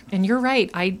they'd like. And you're right.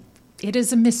 It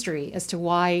is a mystery as to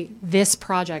why this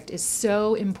project is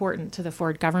so important to the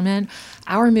Ford government.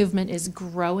 Our movement is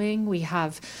growing. We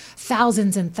have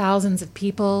thousands and thousands of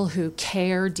people who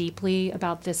care deeply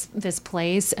about this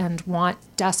place and want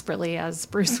desperately, as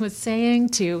Bruce was saying,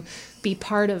 to be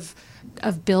part of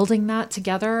building that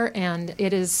together. And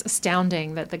it is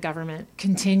astounding that the government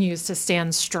continues to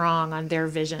stand strong on their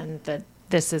vision that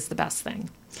this is the best thing.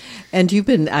 And you've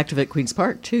been active at Queen's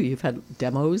Park, too. You've had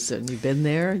demos and you've been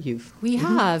there. We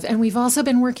have. And we've also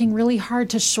been working really hard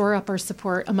to shore up our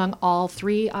support among all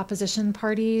three opposition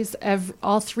parties.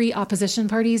 All three opposition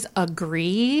parties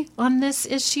agree on this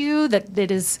issue, that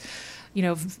it is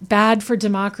bad for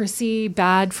democracy,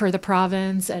 bad for the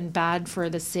province, and bad for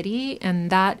the city. And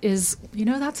that is,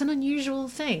 that's an unusual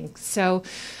thing. So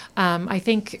I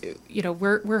think,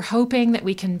 we're hoping that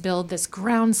we can build this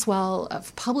groundswell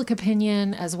of public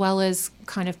opinion as well as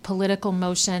kind of political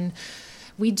motion.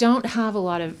 We don't have a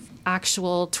lot of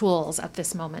actual tools at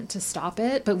this moment to stop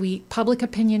it, but public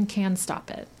opinion can stop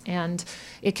it. And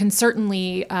it can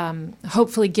certainly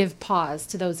hopefully give pause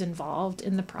to those involved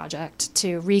in the project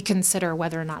to reconsider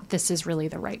whether or not this is really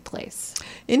the right place.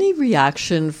 Any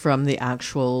reaction from the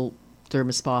actual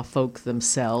Thermospa folk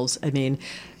themselves? I mean,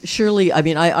 surely,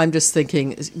 I'm just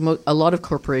thinking a lot of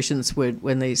corporations would,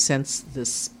 when they sense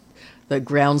the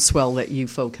groundswell that you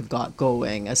folk have got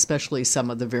going, especially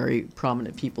some of the very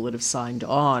prominent people that have signed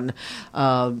on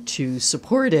to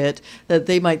support it, that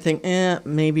they might think,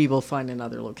 maybe we'll find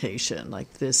another location.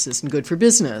 Like, this isn't good for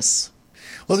business.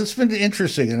 Well, it's been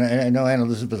interesting, and I know Anne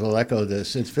Elizabeth will echo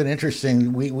this. It's been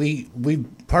interesting. We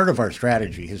part of our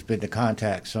strategy has been to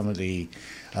contact some of the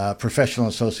professional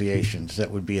associations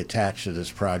that would be attached to this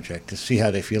project to see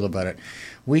how they feel about it.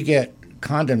 We get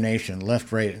condemnation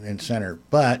left, right, and center,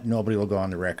 but nobody will go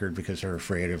on the record because they're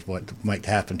afraid of what might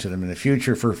happen to them in the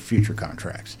future for future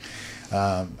contracts.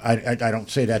 I don't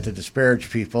say that to disparage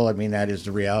people. I mean, that is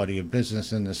the reality of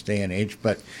business in this day and age,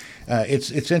 but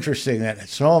it's interesting that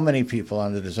so many people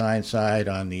on the design side,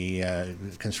 on the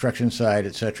construction side,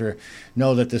 et cetera,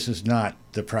 know that this is not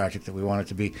the project that we want it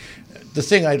to be. The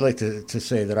thing I'd like to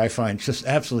say that I find just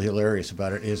absolutely hilarious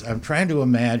about it is I'm trying to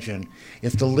imagine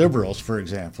if the Liberals, for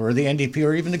example, or the NDP,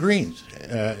 or even the Greens,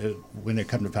 when they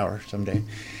come to power someday,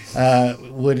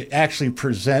 would actually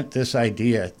present this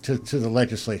idea to the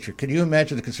legislature. Can you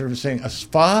imagine the Conservatives saying, a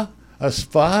spa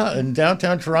in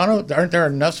downtown Toronto? Aren't there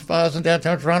enough spas in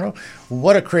downtown Toronto?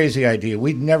 What a crazy idea.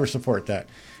 We'd never support that.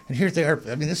 And here they are.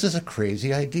 I mean, this is a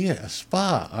crazy idea. A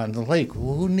spa on the lake.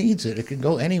 Well, who needs it? It can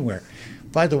go anywhere.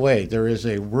 By the way, there is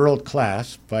a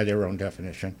world-class, by their own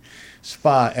definition,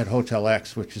 spa at Hotel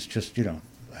X, which is just,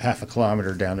 half a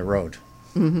kilometer down the road.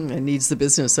 Mm-hmm. It needs the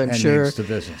business, I'm sure. It needs the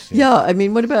business. Yeah, I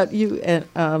mean, what about you?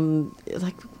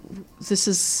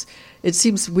 It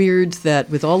seems weird that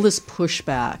with all this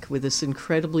pushback, with this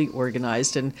incredibly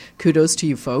organized, and kudos to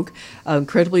you folk,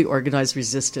 incredibly organized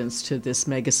resistance to this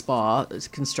mega spa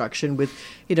construction with,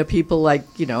 people like,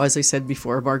 as I said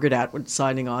before, Margaret Atwood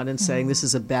signing on and saying this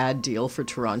is a bad deal for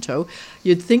Toronto.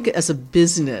 You'd think as a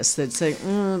business that say,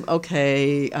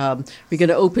 okay, we're going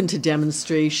to open to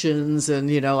demonstrations and,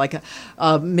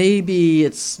 maybe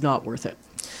it's not worth it.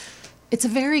 It's a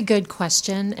very good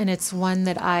question, and it's one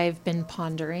that I've been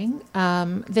pondering.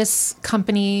 This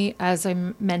company, as I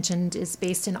mentioned, is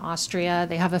based in Austria.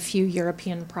 They have a few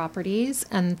European properties,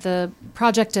 and the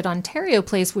project at Ontario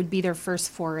Place would be their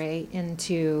first foray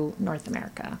into North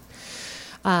America.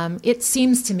 It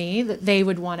seems to me that they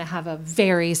would want to have a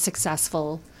very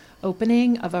successful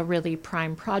opening of a really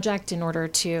prime project in order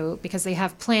to, because they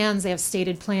have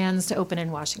stated plans to open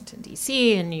in Washington,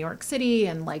 D.C., and New York City,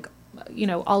 and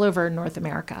all over North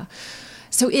America.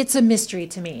 So it's a mystery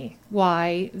to me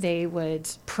why they would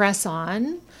press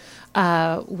on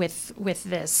with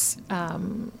this,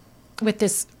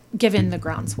 given the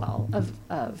groundswell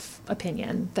of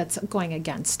opinion that's going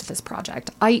against this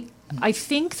project. I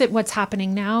think that what's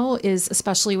happening now is,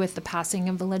 especially with the passing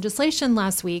of the legislation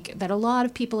last week, that a lot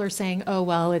of people are saying, oh,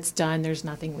 well, it's done. There's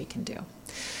nothing we can do.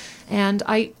 And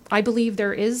I believe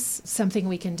there is something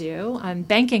we can do. I'm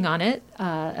banking on it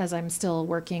as I'm still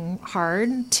working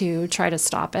hard to try to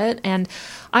stop it. And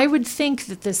I would think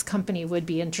that this company would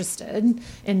be interested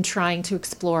in trying to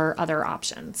explore other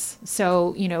options.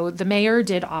 So, the mayor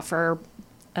did offer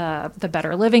the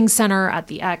Better Living Center at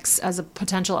the X as a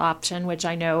potential option, which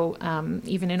I know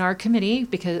even in our committee,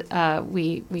 because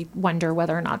we wonder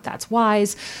whether or not that's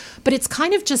wise. But it's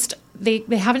kind of just, they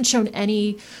haven't shown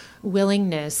any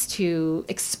willingness to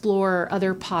explore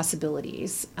other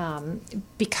possibilities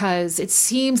because it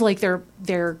seems like they're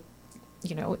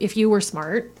if you were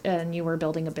smart and you were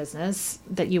building a business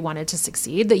that you wanted to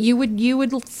succeed, that you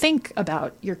would think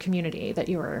about your community that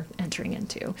you were entering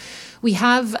into. We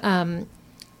have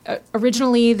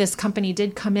originally this company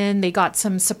did come in, they got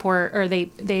some support, or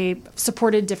they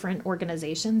supported different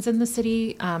organizations in the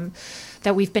city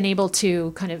that we've been able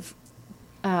to kind of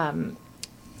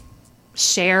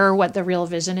share what the real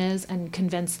vision is and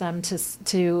convince them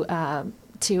to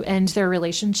end their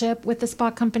relationship with the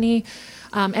spot company.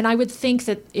 And I would think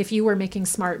that if you were making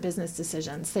smart business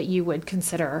decisions, that you would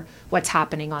consider what's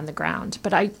happening on the ground.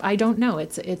 But I don't know.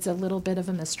 It's a little bit of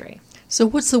a mystery. So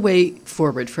what's the way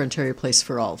forward for Ontario Place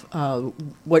for All?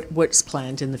 What's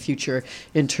planned in the future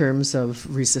in terms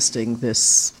of resisting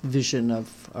this vision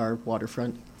of our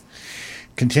waterfront?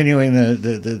 Continuing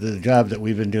the job that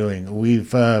we've been doing. We've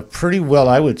pretty well,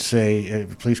 I would say,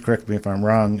 please correct me if I'm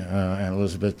wrong, Anne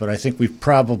Elizabeth, but I think we've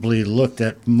probably looked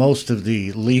at most of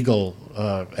the legal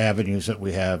avenues that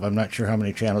we have. I'm not sure how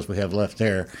many channels we have left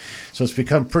there. So it's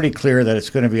become pretty clear that it's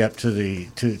going to be up to the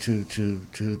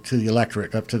the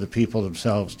electorate, up to the people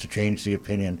themselves to change the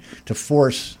opinion, to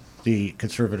force the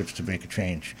Conservatives to make a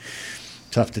change.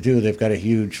 Tough to do. They've got a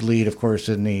huge lead, of course,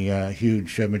 in the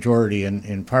huge majority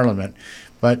in Parliament.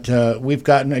 But we've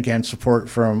gotten, again, support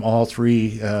from all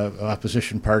three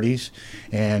opposition parties,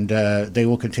 and they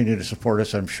will continue to support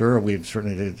us, I'm sure.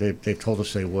 They've told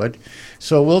us they would.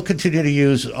 So we'll continue to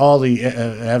use all the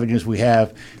avenues we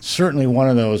have. Certainly one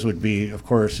of those would be, of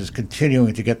course, is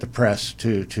continuing to get the press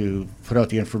to put out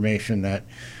the information that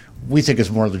we think is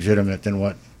more legitimate than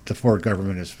what the Ford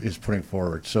government is putting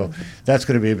forward. So that's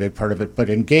going to be a big part of it. But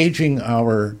engaging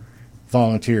our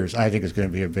volunteers, I think, is going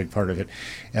to be a big part of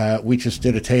it. We just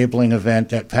did a tabling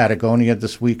event at Patagonia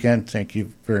this weekend. Thank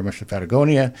you very much to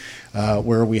Patagonia,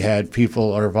 where we had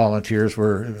people, our volunteers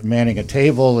were manning a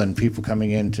table, and people coming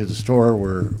into the store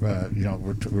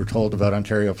were told about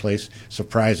Ontario Place.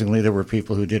 Surprisingly, there were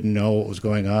people who didn't know what was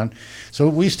going on. So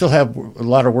we still have a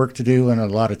lot of work to do and a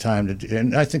lot of time to do,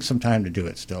 and I think some time to do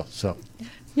it still. So.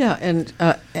 Yeah, and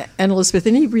Elizabeth,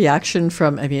 any reaction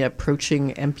from,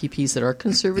 approaching MPPs that are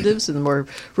Conservatives in the more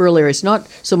rural areas? Not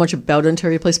so much about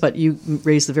Ontario Place, but you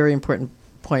raised the very important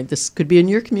point. This could be in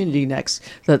your community next,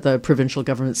 that the provincial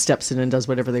government steps in and does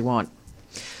whatever they want.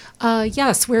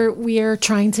 Yes, we are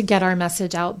trying to get our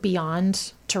message out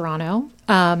beyond Toronto.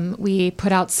 We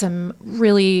put out some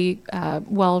really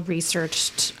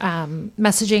well-researched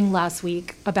messaging last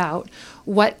week about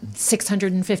what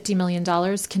 $650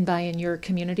 million can buy in your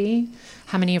community,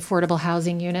 how many affordable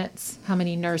housing units, how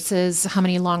many nurses, how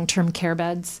many long-term care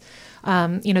beds.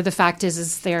 The fact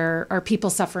is there are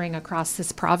people suffering across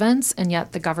this province, and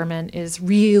yet the government is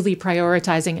really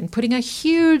prioritizing and putting a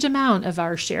huge amount of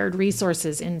our shared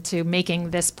resources into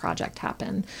making this project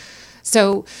happen.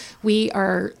 So we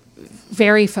are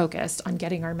very focused on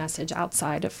getting our message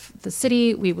outside of the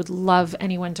city. We would love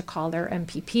anyone to call their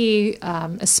MPP,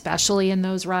 especially in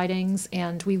those ridings,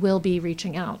 and we will be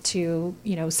reaching out to,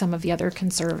 some of the other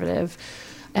Conservative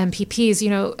MPPs.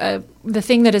 The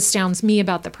thing that astounds me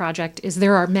about the project is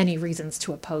there are many reasons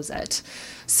to oppose it.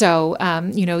 So,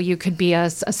 you could be a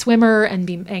swimmer and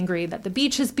be angry that the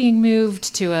beach is being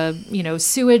moved to a,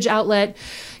 sewage outlet.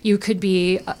 You could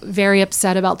be very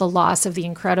upset about the loss of the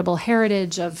incredible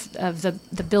heritage of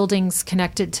the buildings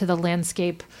connected to the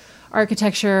landscape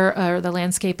architecture or the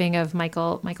landscaping of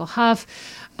Michael Huff.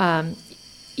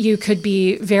 You could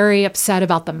be very upset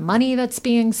about the money that's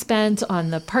being spent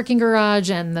on the parking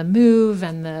garage and the move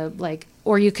and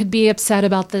or you could be upset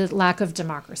about the lack of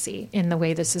democracy in the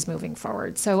way this is moving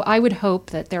forward. So I would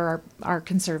hope that there are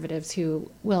conservatives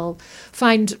who will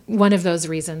find one of those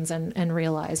reasons and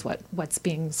realize what's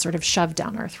being sort of shoved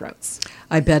down our throats.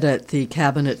 I bet at the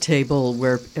cabinet table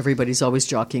where everybody's always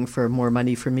jockeying for more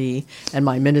money for me and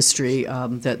my ministry,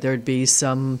 that there'd be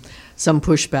some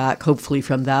pushback, hopefully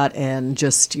from that, and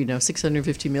just,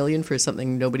 $650 million for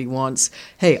something nobody wants.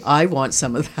 Hey, I want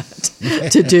some of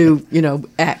that to do,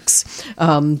 X,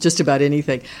 just about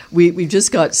anything. We've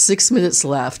just got 6 minutes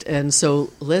left, and so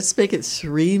let's make it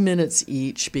 3 minutes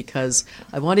each, because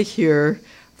I want to hear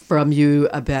from you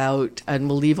about, and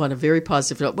we'll leave on a very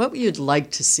positive note, what you'd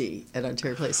like to see at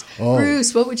Ontario Place. Oh.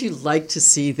 Bruce, what would you like to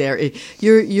see there?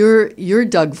 You're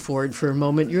Doug Ford for a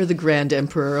moment. You're the Grand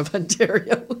Emperor of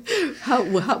Ontario.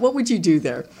 What would you do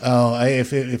there? Oh,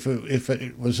 if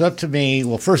it was up to me,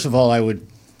 well, first of all, I would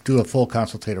do a full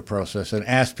consultative process and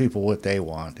ask people what they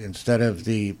want, instead of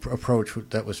the approach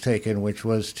that was taken, which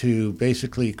was to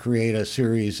basically create a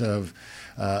series of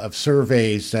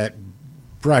surveys that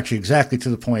brought you exactly to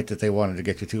the point that they wanted to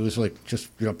get you to. It was like just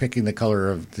picking the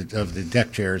color of the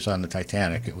deck chairs on the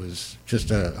Titanic. It was just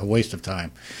a waste of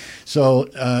time. So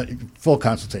full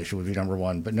consultation would be number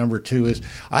one. But number two is,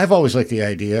 I've always liked the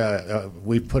idea,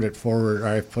 I've put it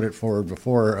forward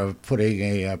before, of putting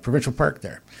a provincial park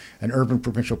there, an urban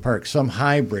provincial park, some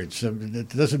hybrids. It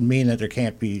doesn't mean that there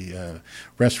can't be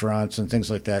restaurants and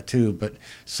things like that too, but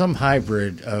some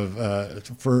hybrid of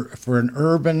for an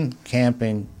urban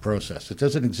camping process. It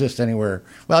doesn't exist anywhere.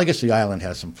 Well, I guess the island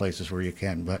has some places where you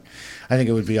can, but I think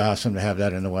it would be awesome to have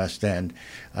that in the West End.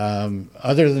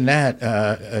 Other than that,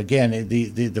 again,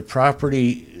 the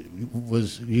property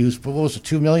was used. What was it?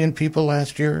 2 million people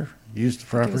last year used the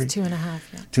property. It was 2.5.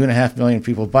 Yeah. 2.5 million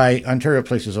people by Ontario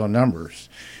Place's own numbers.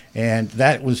 And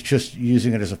that was just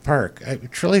using it as a park.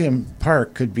 Trillium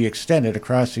Park could be extended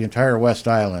across the entire West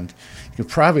Island. You could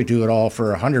probably do it all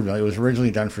for $100 million. It was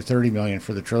originally done for $30 million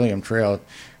for the Trillium Trail.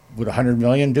 Would $100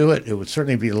 million do it? It would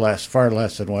certainly be far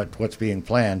less than what's being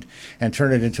planned. And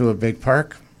turn it into a big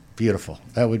park? Beautiful.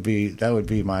 That would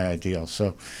be my ideal.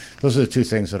 So those are the two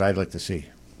things that I'd like to see.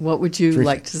 What would you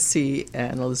like to see,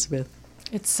 Anne Elizabeth?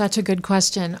 It's such a good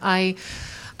question.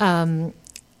 When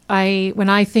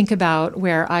I think about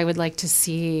where I would like to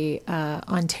see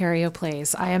Ontario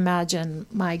Place, I imagine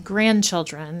my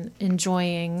grandchildren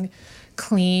enjoying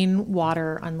clean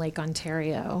water on Lake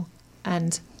Ontario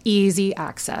and easy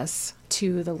access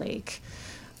to the lake.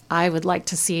 I would like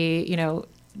to see,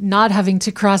 not having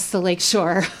to cross the lake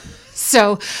shore.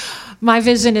 So my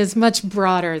vision is much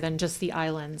broader than just the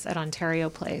islands at Ontario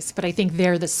Place, but I think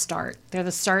they're the start. They're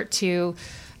the start to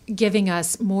giving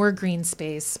us more green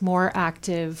space, more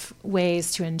active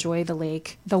ways to enjoy the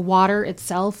lake, the water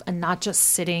itself, and not just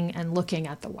sitting and looking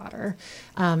at the water.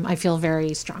 I feel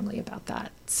very strongly about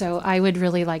that. So I would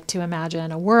really like to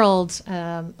imagine a world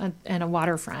and a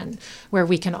waterfront where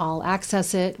we can all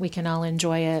access it, we can all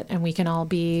enjoy it, and we can all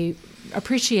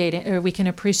appreciate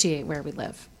where we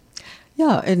live.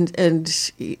 Yeah,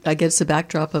 and I guess the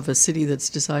backdrop of a city that's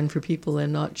designed for people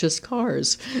and not just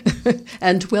cars,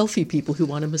 and wealthy people who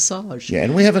want a massage. Yeah,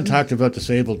 and we haven't talked about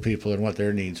disabled people and what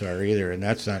their needs are either, and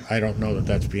I don't know that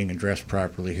that's being addressed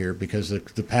properly here, because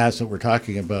the paths that we're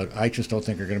talking about, I just don't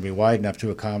think are going to be wide enough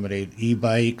to accommodate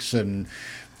e-bikes and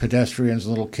pedestrians,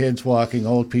 little kids walking,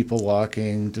 old people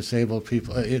walking, disabled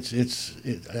people. I just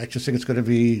think it's going to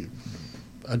be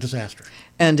a disaster.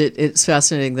 And it's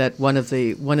fascinating that one of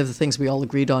the things we all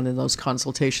agreed on in those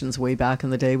consultations way back in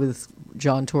the day with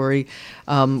John Tory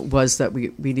was that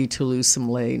we need to lose some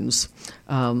lanes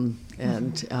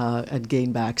and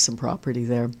gain back some property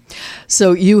there.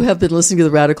 So you have been listening to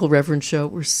the Radical Reverend Show.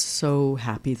 We're so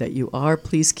happy that you are.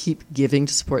 Please keep giving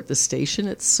to support the station.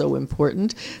 It's so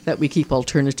important that we keep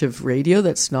alternative radio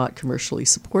that's not commercially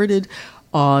supported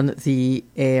on the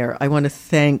air. I want to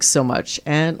thank so much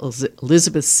Anne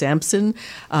Elizabeth Sampson,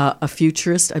 a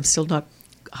futurist. I'm still not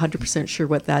 100% sure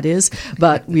what that is,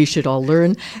 but we should all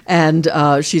learn. And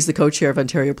she's the co-chair of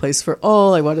Ontario Place for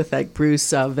All. I want to thank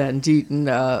Bruce Van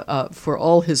Deeten for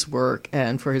all his work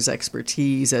and for his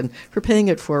expertise and for paying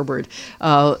it forward.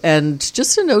 And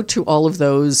just a note to all of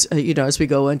those, as we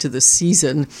go into the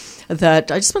season,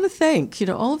 that I just want to thank,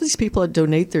 all of these people that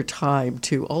donate their time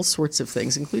to all sorts of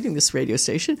things, including this radio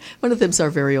station. One of them's our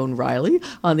very own Riley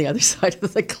on the other side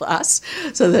of the glass.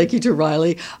 So thank you to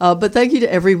Riley. But thank you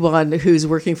to everyone who's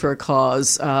working for a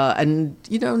cause and,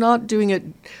 not doing it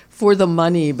for the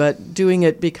money, but doing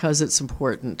it because it's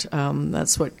important.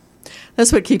 That's what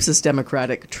keeps us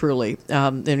democratic, truly.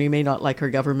 And we may not like our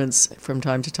governments from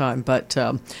time to time,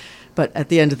 but at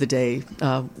the end of the day,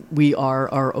 we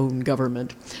are our own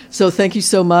government. So thank you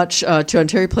so much to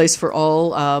Ontario Place for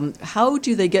All. How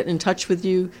do they get in touch with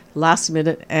you? Last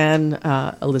minute, and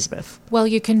Elizabeth. Well,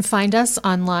 you can find us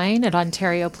online at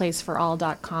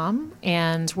ontarioplaceforall.com,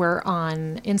 and we're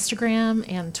on Instagram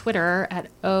and Twitter at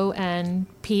ONPLACE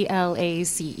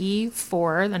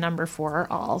for the number 4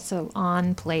 all. So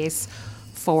on place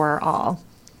for all.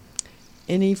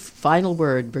 Any final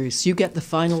word, Bruce? You get the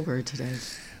final word today.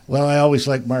 Well, I always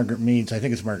like Margaret Mead's, I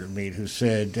think it's Margaret Mead, who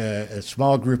said, a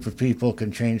small group of people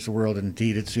can change the world.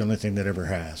 Indeed, it's the only thing that ever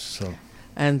has. So.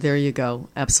 And there you go.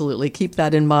 Absolutely. Keep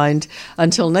that in mind.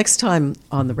 Until next time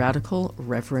on the Radical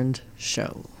Reverend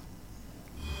Show.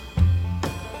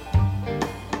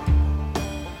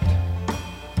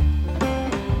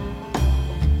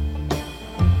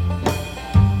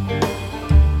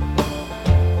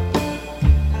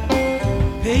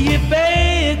 Pay it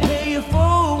back, pay it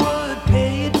forward,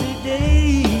 pay it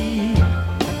today.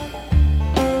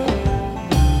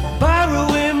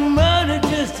 Borrowing money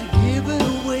just to give it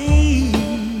away.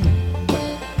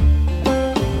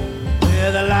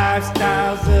 Where the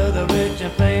lifestyles of the rich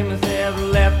and famous have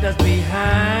left us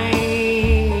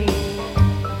behind.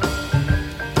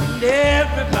 And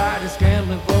everybody's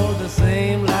scrambling for the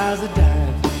same lousy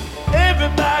dime.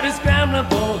 Everybody's scrambling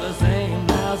for the same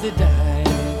lousy dime.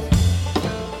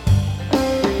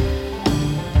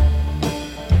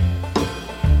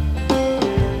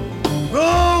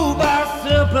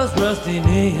 Surplus rusting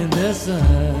in the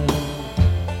sun.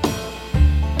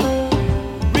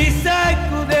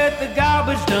 Recycled at the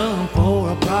garbage dump for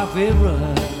a profit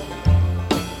run.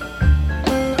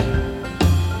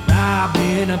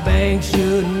 Robbing a bank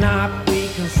should not be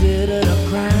considered a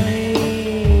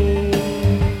crime.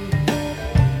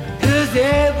 'Cause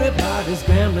everybody's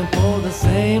scrambling for the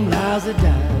same lousy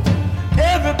dime.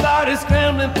 Everybody's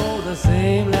scrambling for the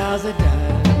same lousy dime.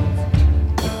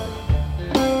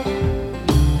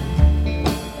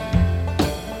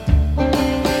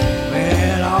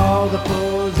 The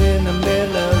fools in the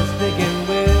middle of sticking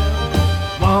with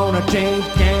wanna change,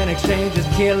 can't exchange, is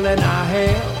killing our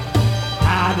health.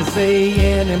 Hard to say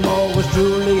anymore was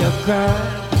truly a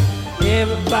crime.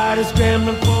 Everybody's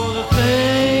scrambling for the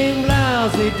same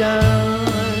lousy dime.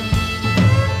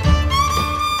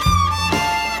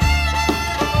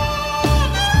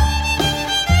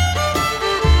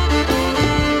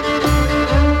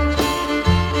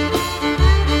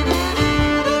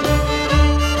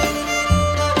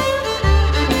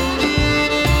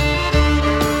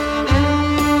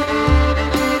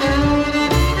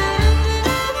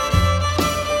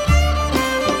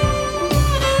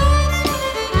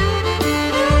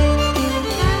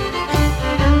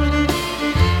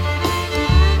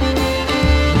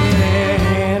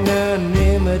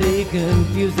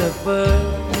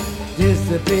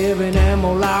 Disappearing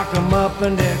ammo, lock them up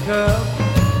in their cup.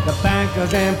 The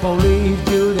bankers and police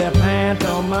do their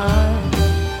pantomime.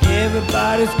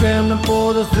 Everybody's scrambling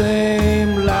for the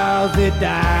same lousy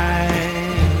dime.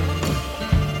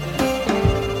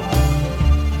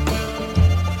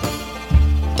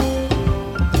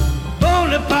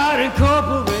 Bonaparte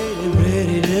Incorporated,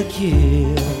 ready to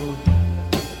kill.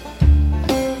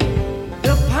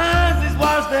 The Ponzi's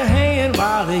wash their hand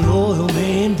while the oil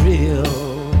men drill.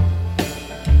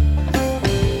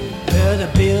 The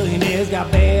billionaires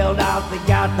got bailed out, they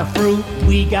got the fruit,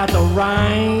 we got the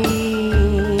rind.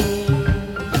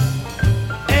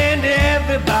 And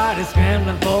everybody's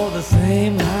scrambling for the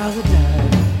same lousy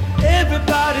dime.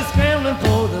 Everybody's scrambling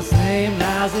for the same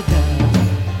lousy dime.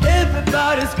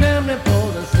 Everybody's scrambling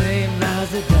for the same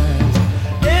lousy dime.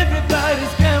 Everybody's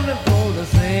scrambling for the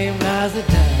same lousy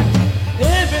dime.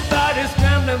 Everybody's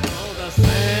scrambling for the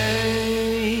same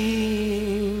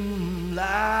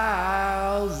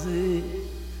lousy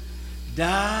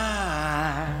dime.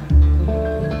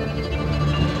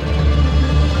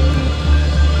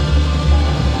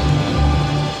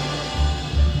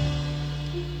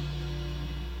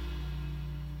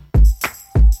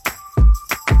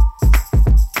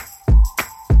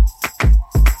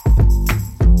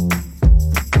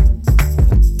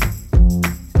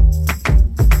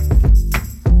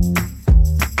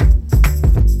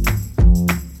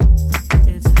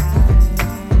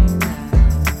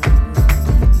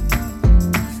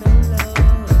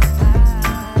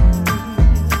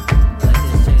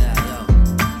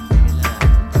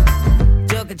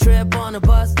 a trip on a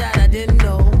bus that I didn't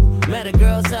know. Met a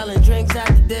girl selling drinks at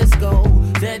the disco.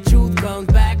 That truth comes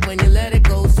back when you let it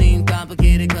go. Seems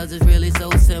complicated cause it's really so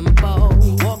simple.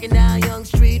 Walking down Young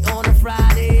Street on a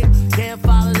Friday. Can't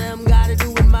follow them, gotta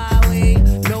do it my way.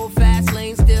 No fast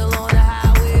lane, still on the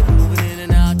highway. Moving in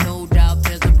and out, no doubt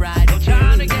there's a bride. No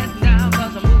time to get down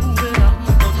cause I'm moving up.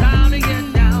 No time to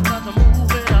get down cause I'm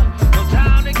moving up. No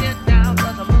time to get down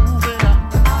cause I'm moving up.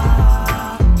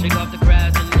 Shake off the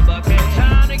crabs in the bucket. No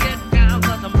time to get down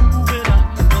cause I'm moving up.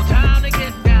 No time to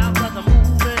get down cause I'm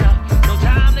moving up. No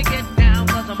time to get down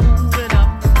cause I'm moving up.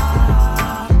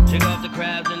 Shake off the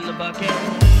crabs in the bucket.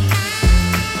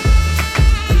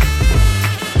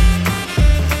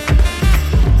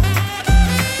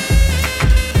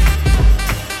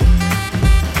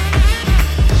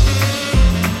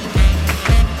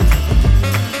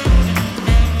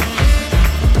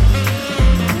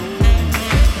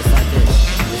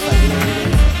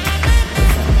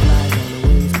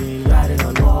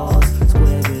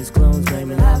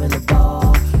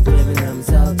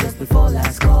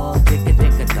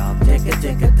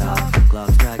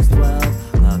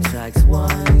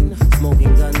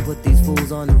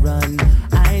 On the run.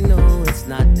 I know it's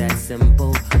not that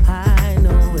simple. I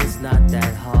know it's not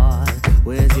that hard.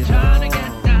 Where's your time to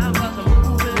get down cause I'm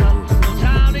moving up. No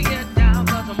time to get down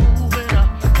cause I'm moving up.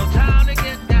 No time to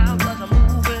get down cause I'm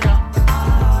moving up.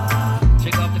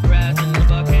 Shake off the crabs in the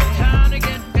bucket. No time to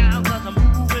get down cause I'm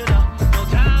moving up. No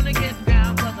time to get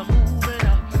down cause I'm moving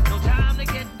up. No time to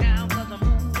get down cause I'm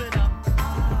moving up.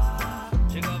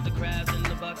 Shake off the crabs in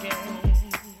the bucket.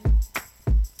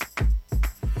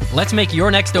 Let's make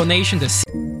your next donation to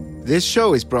This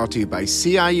show is brought to you by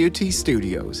CIUT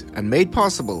Studios and made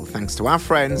possible thanks to our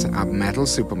friends at Metal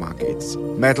Supermarkets.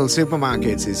 Metal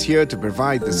Supermarkets is here to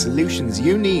provide the solutions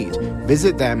you need.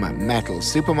 Visit them at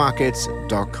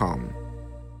metalsupermarkets.com.